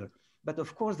oscillator. But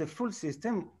of course, the full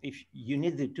system, if you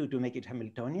need the two to make it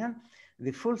Hamiltonian,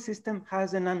 the full system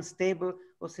has an unstable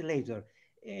oscillator.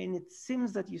 And it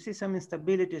seems that you see some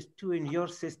instabilities too in your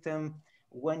system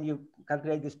when you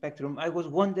calculate the spectrum. I was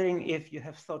wondering if you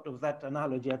have thought of that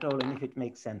analogy at all and if it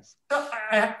makes sense.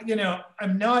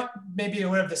 I'm not maybe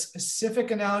aware of the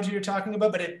specific analogy you're talking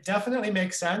about, but it definitely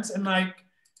makes sense. And like,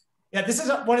 yeah, this is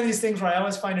one of these things where I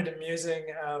always find it amusing.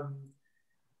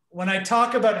 When I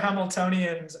talk about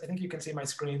Hamiltonians, I think you can see my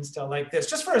screen still like this,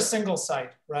 just for a single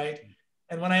site, right?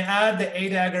 And when I add the A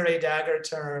dagger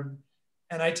term,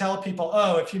 and I tell people,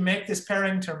 oh, if you make this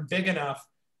pairing term big enough,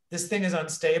 this thing is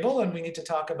unstable and we need to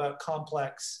talk about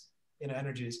complex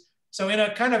energies. So in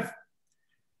a kind of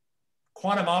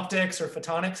quantum optics or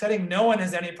photonic setting, no one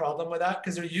has any problem with that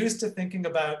because they're used to thinking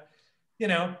about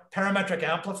parametric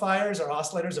amplifiers or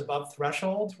oscillators above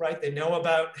threshold, right? They know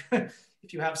about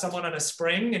if you have someone on a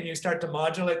spring and you start to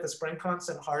modulate the spring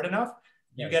constant hard enough,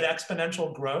 you get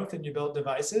exponential growth and you build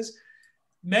devices.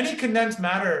 Many condensed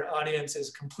matter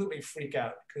audiences completely freak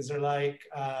out because they're like,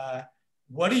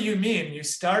 what do you mean? You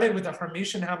started with a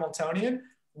Hermitian Hamiltonian.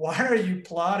 Why are you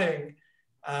plotting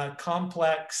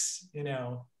complex,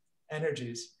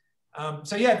 energies?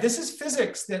 So yeah, this is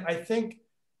physics that I think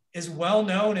is well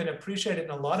known and appreciated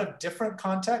in a lot of different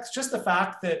contexts. Just the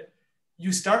fact that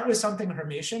you start with something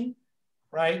Hermitian,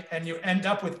 right? And you end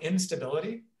up with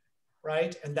instability,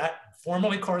 right? And that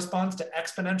formally corresponds to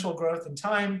exponential growth in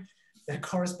time that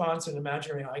corresponds to an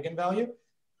imaginary eigenvalue.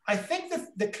 I think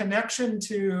that the connection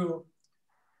to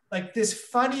like this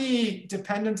funny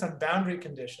dependence on boundary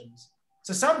conditions.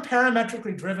 So some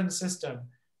parametrically driven system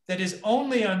that is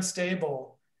only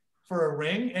unstable for a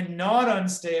ring and not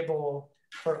unstable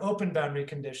for open boundary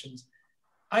conditions.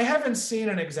 I haven't seen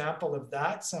an example of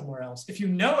that somewhere else. If you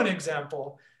know an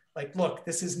example, like, look,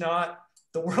 this is not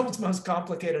the world's most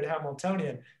complicated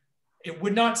Hamiltonian. It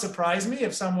would not surprise me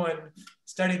if someone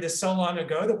studied this so long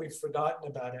ago that we've forgotten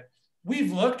about it.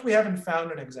 We've looked, we haven't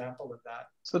found an example of that.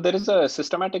 So there is a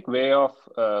systematic way of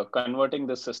converting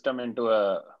the system into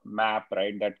a map,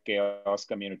 right, that chaos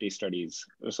community studies.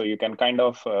 So you can kind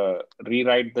of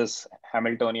rewrite this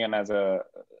Hamiltonian as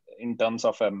in terms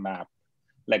of a map,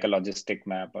 like a logistic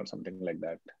map or something like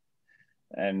that.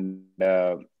 And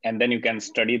then you can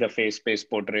study the phase space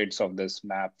portraits of this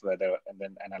map, and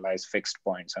then analyze fixed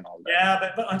points and all that.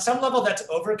 Yeah, but on some level that's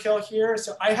overkill here.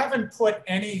 So I haven't put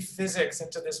any physics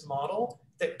into this model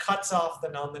that cuts off the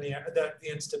nonlinear, the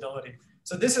instability.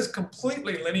 So this is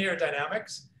completely linear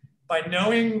dynamics. By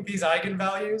knowing these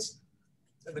eigenvalues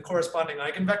and the corresponding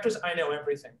eigenvectors, I know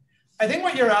everything. I think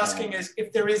what you're asking is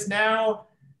if there is now,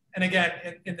 and again,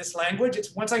 in this language,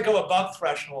 it's once I go above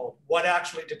threshold, what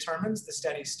actually determines the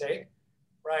steady state,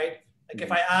 right? Like if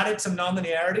I added some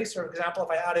nonlinearity, so for example, if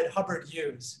I added Hubbard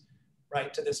U's,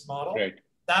 right, to this model,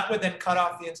 that would then cut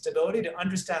off the instability. To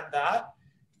understand that,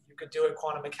 you could do it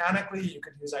quantum mechanically, you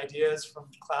could use ideas from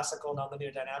classical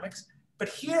nonlinear dynamics. But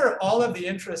here, all of the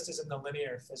interest is in the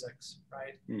linear physics,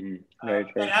 right?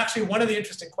 And actually, one of the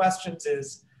interesting questions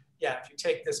is, yeah, if you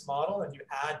take this model and you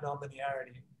add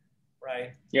nonlinearity,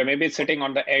 right? Yeah, maybe it's sitting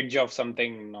on the edge of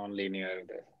something nonlinear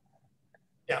there.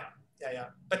 Yeah.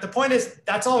 But the point is,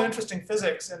 that's all interesting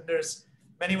physics, and there's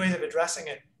many ways of addressing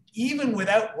it, even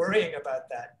without worrying about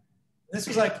that. This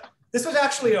was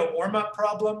actually a warm-up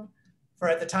problem for,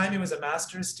 at the time, he was a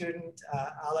master's student,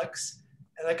 Alex,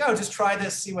 and like, oh, just try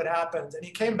this, see what happens. And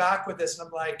he came back with this, and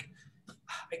I'm like,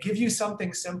 I give you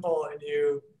something simple, and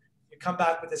you come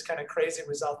back with this kind of crazy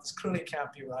result. This clearly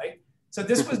can't be right. So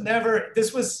this was never,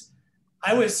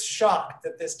 I was shocked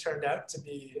that this turned out to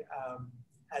be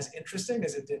as interesting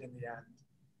as it did in the end.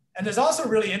 And there's also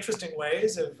really interesting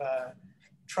ways of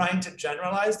trying to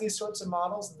generalize these sorts of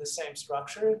models in the same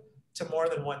structure to more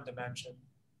than one dimension.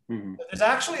 But there's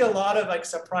actually a lot of like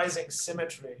surprising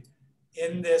symmetry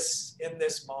in this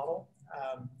model.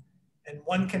 And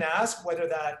one can ask whether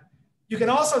that, you can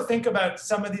also think about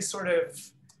some of these sort of,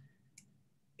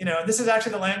 this is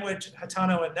actually the language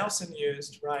Hatano and Nelson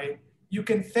used, right? You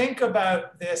can think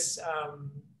about this,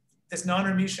 this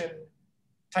non-Hermitian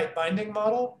type binding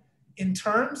model in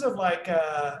terms of like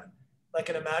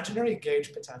an imaginary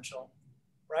gauge potential.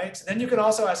 right? So then you can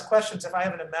also ask questions. If I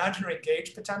have an imaginary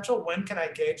gauge potential, when can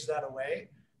I gauge that away?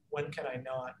 When can I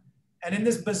not? And in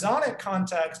this bosonic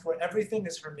context where everything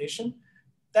is Hermitian,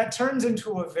 that turns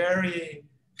into a very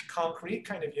concrete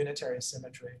kind of unitary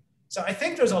symmetry. So I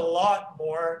think there's a lot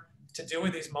more to do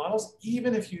with these models,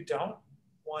 even if you don't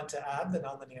want to add the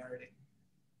nonlinearity.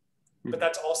 But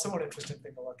that's also an interesting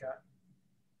thing to look at.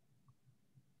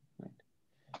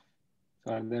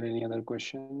 So are there any other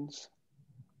questions?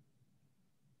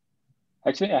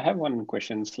 Actually, I have one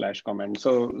question / comment.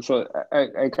 So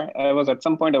I was at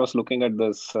some point I was looking at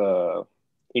this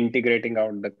integrating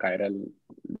out the chiral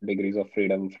degrees of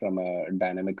freedom from a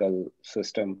dynamical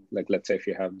system. Like let's say if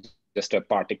you have just a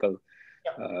particle,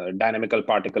 dynamical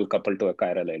particle coupled to a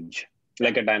chiral edge,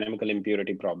 like a dynamical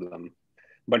impurity problem,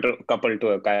 but coupled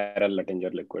to a chiral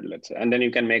Luttinger liquid, let's say, and then you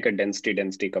can make a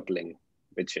density coupling,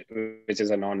 which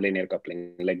is a nonlinear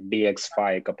coupling, like dx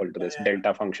phi coupled to this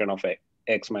delta function of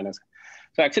x minus.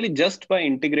 So actually, just by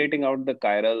integrating out the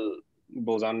chiral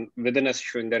boson within a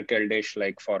Schwinger-Keldysh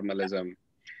like formalism,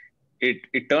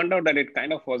 it turned out that it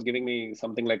kind of was giving me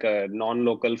something like a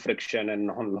non-local friction and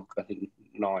non-local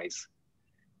noise,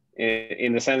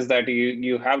 in the sense that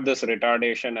you have this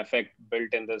retardation effect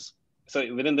built in this.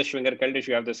 So within the Schwinger-Keldysh,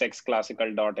 you have this x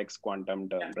classical dot x quantum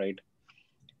term, right?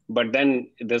 But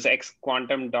then this x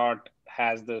quantum dot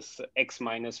has this x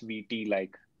minus vt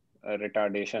like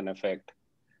retardation effect.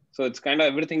 So it's kind of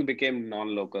everything became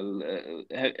non-local.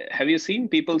 Have you seen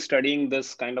people studying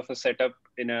this kind of a setup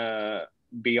in a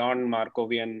beyond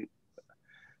Markovian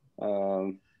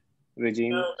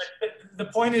regime? No, but the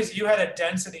point is you had a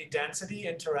density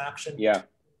interaction. Yeah.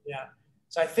 Yeah.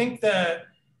 So I think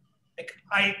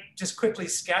I just quickly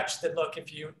sketched that, look,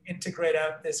 if you integrate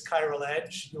out this chiral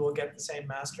edge, you will get the same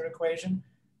master equation.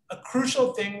 A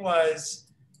crucial thing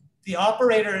was the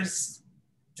operators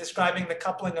describing the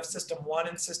coupling of system 1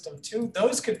 and system 2,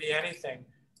 those could be anything.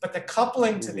 But the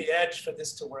coupling to the edge for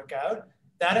this to work out,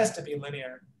 that has to be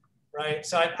linear, right?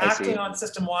 So I'm acting on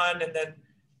system 1 and then,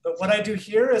 but what I do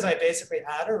here is I basically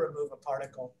add or remove a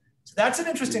particle. So that's an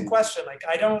interesting question. Like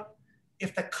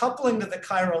if the coupling to the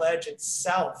chiral edge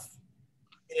itself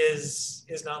is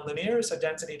nonlinear, so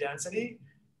density,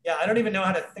 yeah, I don't even know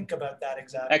how to think about that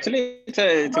exactly. Actually, it's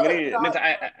a very,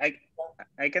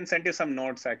 I can send you some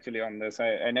notes actually on this.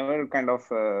 I never kind of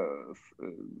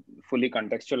fully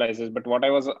contextualize this, but what I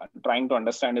was trying to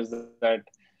understand is that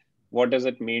what does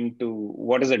it mean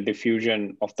what is a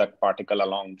diffusion of that particle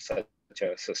along such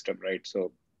a system, right?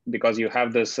 So because you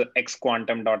have this x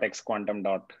quantum dot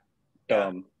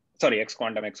term, sorry, x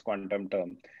quantum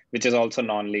term, which is also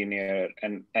nonlinear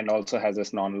and also has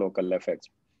this non-local effects.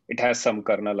 It has some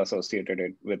kernel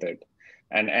associated with it.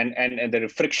 And the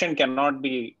friction cannot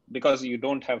be, because you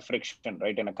don't have friction,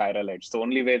 right, in a chiral edge. So the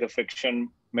only way the friction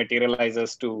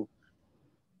materializes to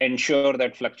ensure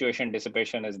that fluctuation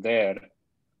dissipation is there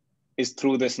is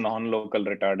through this non-local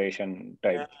retardation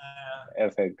type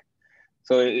effect.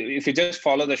 So if you just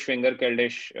follow the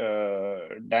Schwinger-Keldysh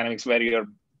dynamics, where you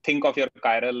think of your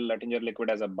chiral Luttinger liquid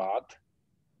as a bath,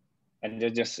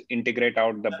 and just integrate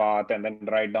out the bath and then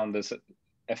write down this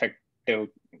effective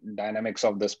dynamics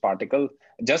of this particle,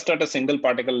 just at a single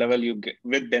particle level, you get,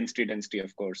 with density,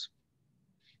 of course,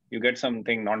 you get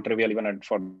something non-trivial even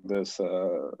for this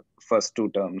first two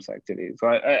terms actually. So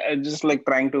I just like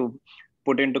trying to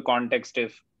put into context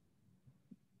if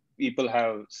people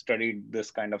have studied this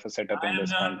kind of a setup in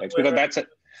this context, because that's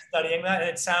studying that.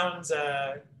 It sounds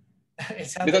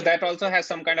because like that also has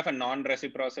some kind of a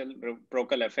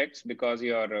non-reciprocal effects, because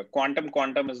your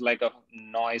quantum is like a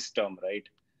noise term, right?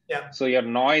 Yeah. So your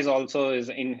noise also is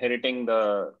inheriting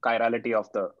the chirality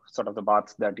of the sort of the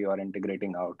baths that you are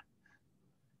integrating out.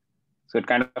 So it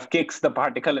kind of kicks the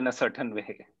particle in a certain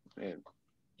way.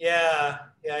 Yeah.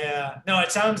 No,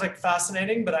 it sounds like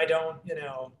fascinating, but I don't,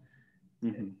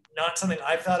 not something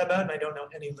I've thought about, and I don't know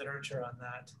any literature on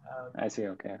that. I see.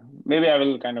 Okay. Maybe I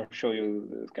will kind of show you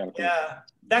this calculation. Yeah,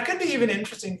 that could be even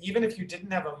interesting, even if you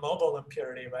didn't have a mobile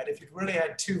impurity, right? If you really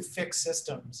had two fixed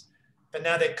systems, but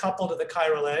now they couple to the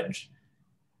chiral edge,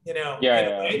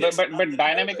 But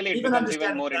dynamically, it becomes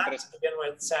even more interesting. To begin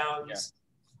with, sounds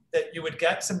that you would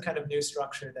get some kind of new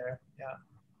structure there. Yeah.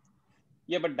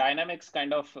 Yeah, but dynamics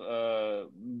kind of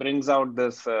brings out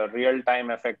this real-time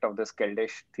effect of this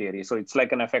Keldysh theory. So it's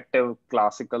like an effective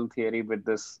classical theory with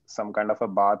this some kind of a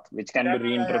bath, which can be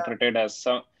reinterpreted as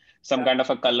some kind of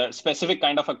a specific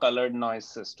kind of a colored noise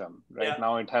system. Right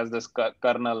now, it has this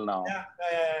kernel now.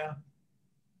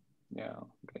 Yeah.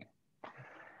 Okay.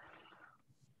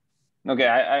 Okay,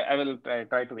 I will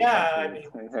try to.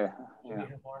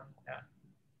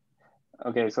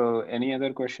 Okay, so any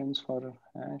other questions for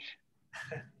Ash?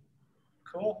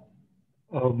 Cool.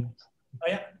 Um, Oh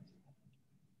yeah.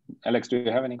 Alex, do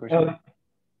you have any questions?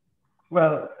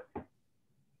 Well,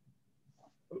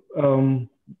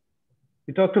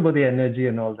 we talked about the energy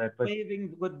and all that, but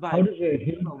Waving goodbye. how does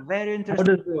a Very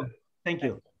interesting. Thank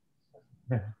you.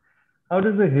 How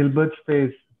does the Hilbert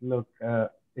space look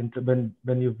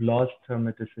when you've lost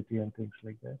hermiticity and things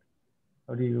like that?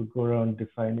 How do you go around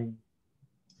defining?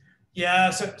 Yeah,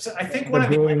 so I think one of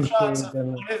the upshots of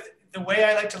the way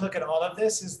I like to look at all of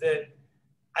this is that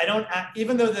I don't,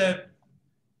 even though the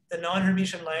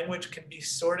non-Hermitian language can be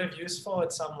sort of useful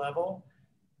at some level,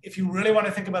 if you really want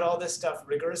to think about all this stuff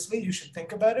rigorously, you should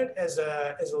think about it as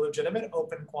a legitimate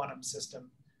open quantum system,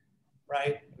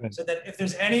 right? So that if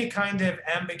there's any kind of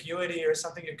ambiguity or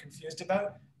something you're confused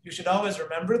about, you should always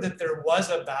remember that there was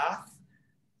a bath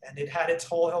and it had its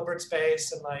whole Hilbert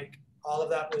space and like all of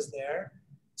that was there.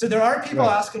 So there are people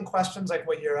asking questions like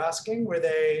what you're asking, where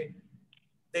they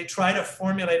try to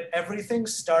formulate everything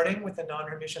starting with the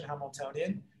non-Hermitian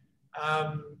Hamiltonian.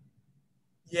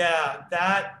 Yeah,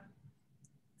 that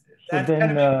kind of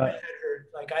made my head hurt.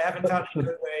 Like I haven't found a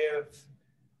good way of.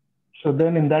 So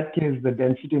then in that case, the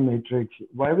density matrix,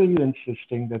 why were you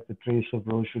insisting that the trace of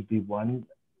rho should be 1?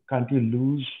 Can't you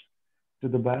lose to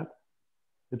the bath?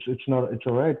 It's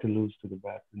all right to lose to the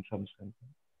bath in some sense.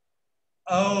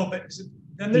 Oh, but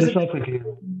then there's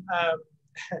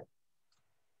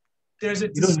there's a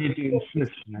you don't need to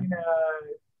insist.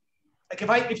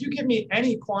 Like if you give me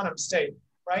any quantum state,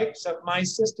 right? So my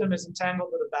system is entangled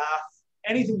with a bath,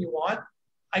 anything you want,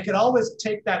 I could always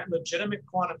take that legitimate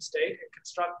quantum state and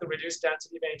construct the reduced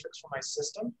density matrix for my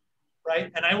system,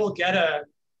 right? And I will get a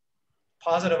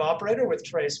positive operator with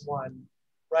trace 1,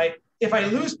 right? If I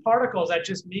lose particles, that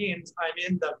just means I'm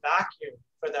in the vacuum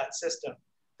for that system.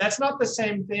 That's not the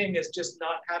same thing as just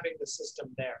not having the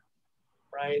system there,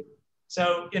 right?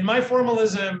 So in my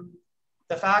formalism,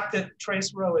 the fact that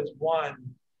trace rho is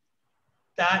 1,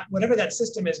 that whatever that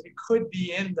system is, it could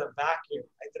be in the vacuum.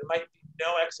 Right? There might be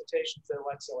no excitations there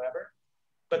whatsoever,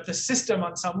 but the system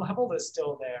on some level is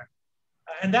still there.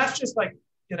 And that's just like,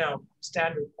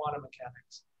 standard quantum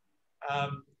mechanics.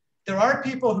 There are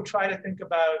people who try to think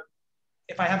about,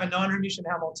 if I have a non-Hermitian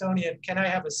Hamiltonian, can I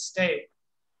have a state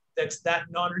that's that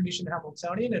non-Hermitian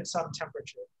Hamiltonian at some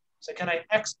temperature? So can I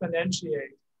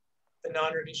exponentiate the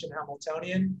non-Hermitian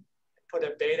Hamiltonian and put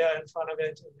a beta in front of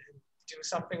it and do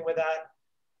something with that?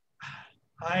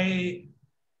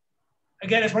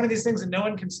 Again, it's one of these things that no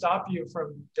one can stop you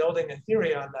from building a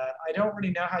theory on that. I don't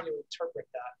really know how you interpret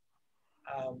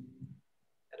that.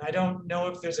 And I don't know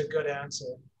if there's a good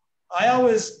answer. I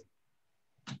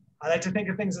like to think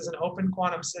of things as an open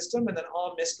quantum system, and then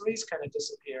all mysteries kind of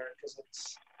disappear because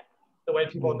it's the way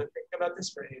people have been thinking about this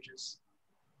for ages.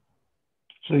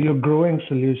 So you're growing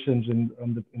solutions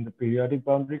in the periodic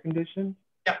boundary condition,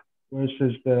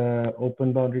 versus the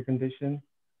open boundary condition.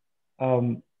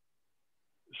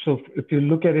 So if you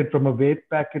look at it from a wave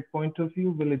packet point of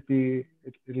view, will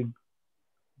it'll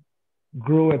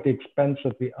grow at the expense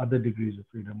of the other degrees of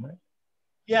freedom, right?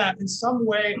 Yeah, in some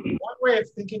way, one way of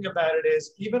thinking about it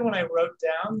is, even when I wrote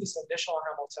down this initial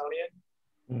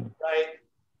Hamiltonian, right?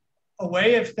 A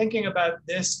way of thinking about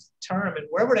this term and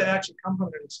where would it actually come from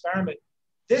in an experiment?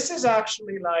 This is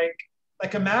actually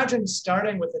like imagine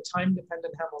starting with a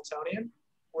time-dependent Hamiltonian,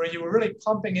 where you were really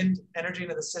pumping in energy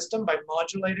into the system by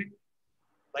modulating,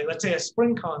 like let's say a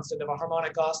spring constant of a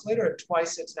harmonic oscillator at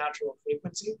twice its natural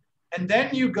frequency. And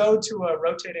then you go to a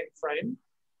rotating frame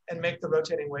and make the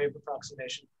rotating wave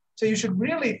approximation. So you should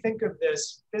really think of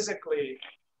this physically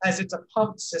as it's a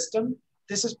pumped system.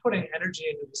 This is putting energy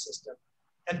into the system.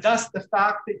 And thus the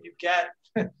fact that you get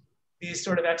these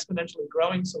sort of exponentially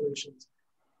growing solutions,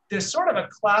 there's sort of a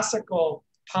classical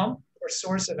pump or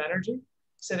source of energy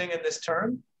sitting in this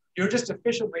term. You're just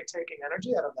efficiently taking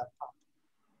energy out of that pump,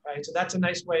 right? So that's a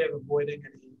nice way of avoiding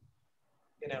any,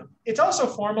 It's also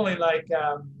formally like,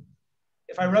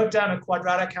 if I wrote down a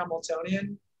quadratic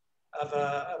Hamiltonian of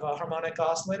a harmonic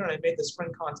oscillator and I made the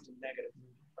spring constant negative,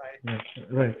 right?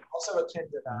 Right. Also akin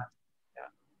to that,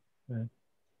 yeah. Right.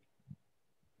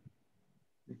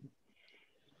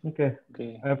 Okay.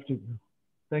 I have to.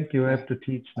 Thank you. I have to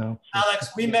teach now.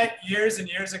 Alex, we met years and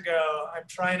years ago. I'm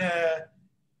trying to.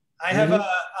 I'm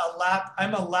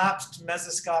a lapsed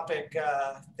mesoscopic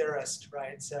theorist,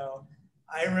 right? So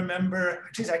I remember.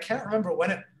 Geez, I can't remember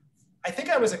when it. I think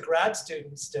I was a grad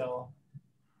student still.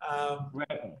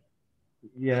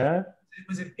 Yeah.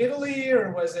 Was it Italy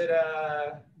or was it?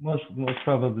 Most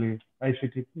probably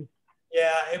ICTP.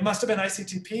 Yeah, it must have been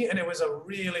ICTP, and it was a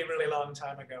really, really long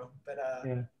time ago. But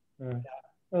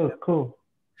Oh, cool.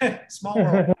 Small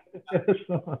world.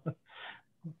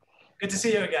 Good to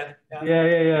see you again.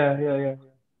 Yeah.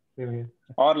 Same here.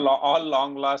 All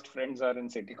long lost friends are in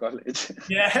City College.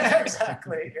 Yeah,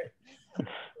 exactly.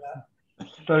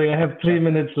 Sorry, I have 3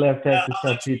 minutes left. I have to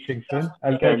start teaching soon.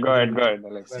 I'll catch you. Go ahead,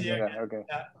 Alex. See you again. Okay.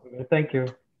 Thank you.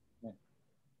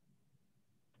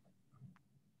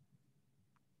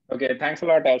 Okay, thanks a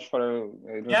lot, Ash, for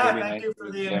it was really thank nice. you for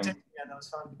the invitation. Yeah, that was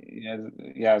fun.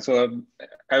 Yeah. So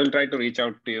I will try to reach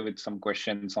out to you with some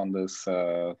questions on this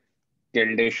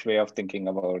Gildish way of thinking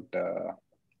about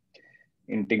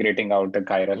integrating out a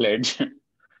chiral edge.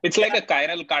 It's like a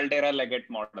chiral caldera-Leggett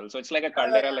model. So it's like a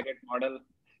caldera-Leggett model,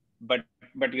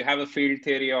 but you have a field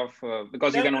theory of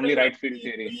because you can only write field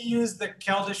theory. We use the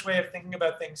Keldysh way of thinking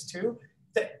about things too.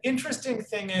 The interesting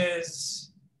thing is,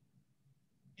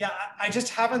 I just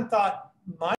haven't thought much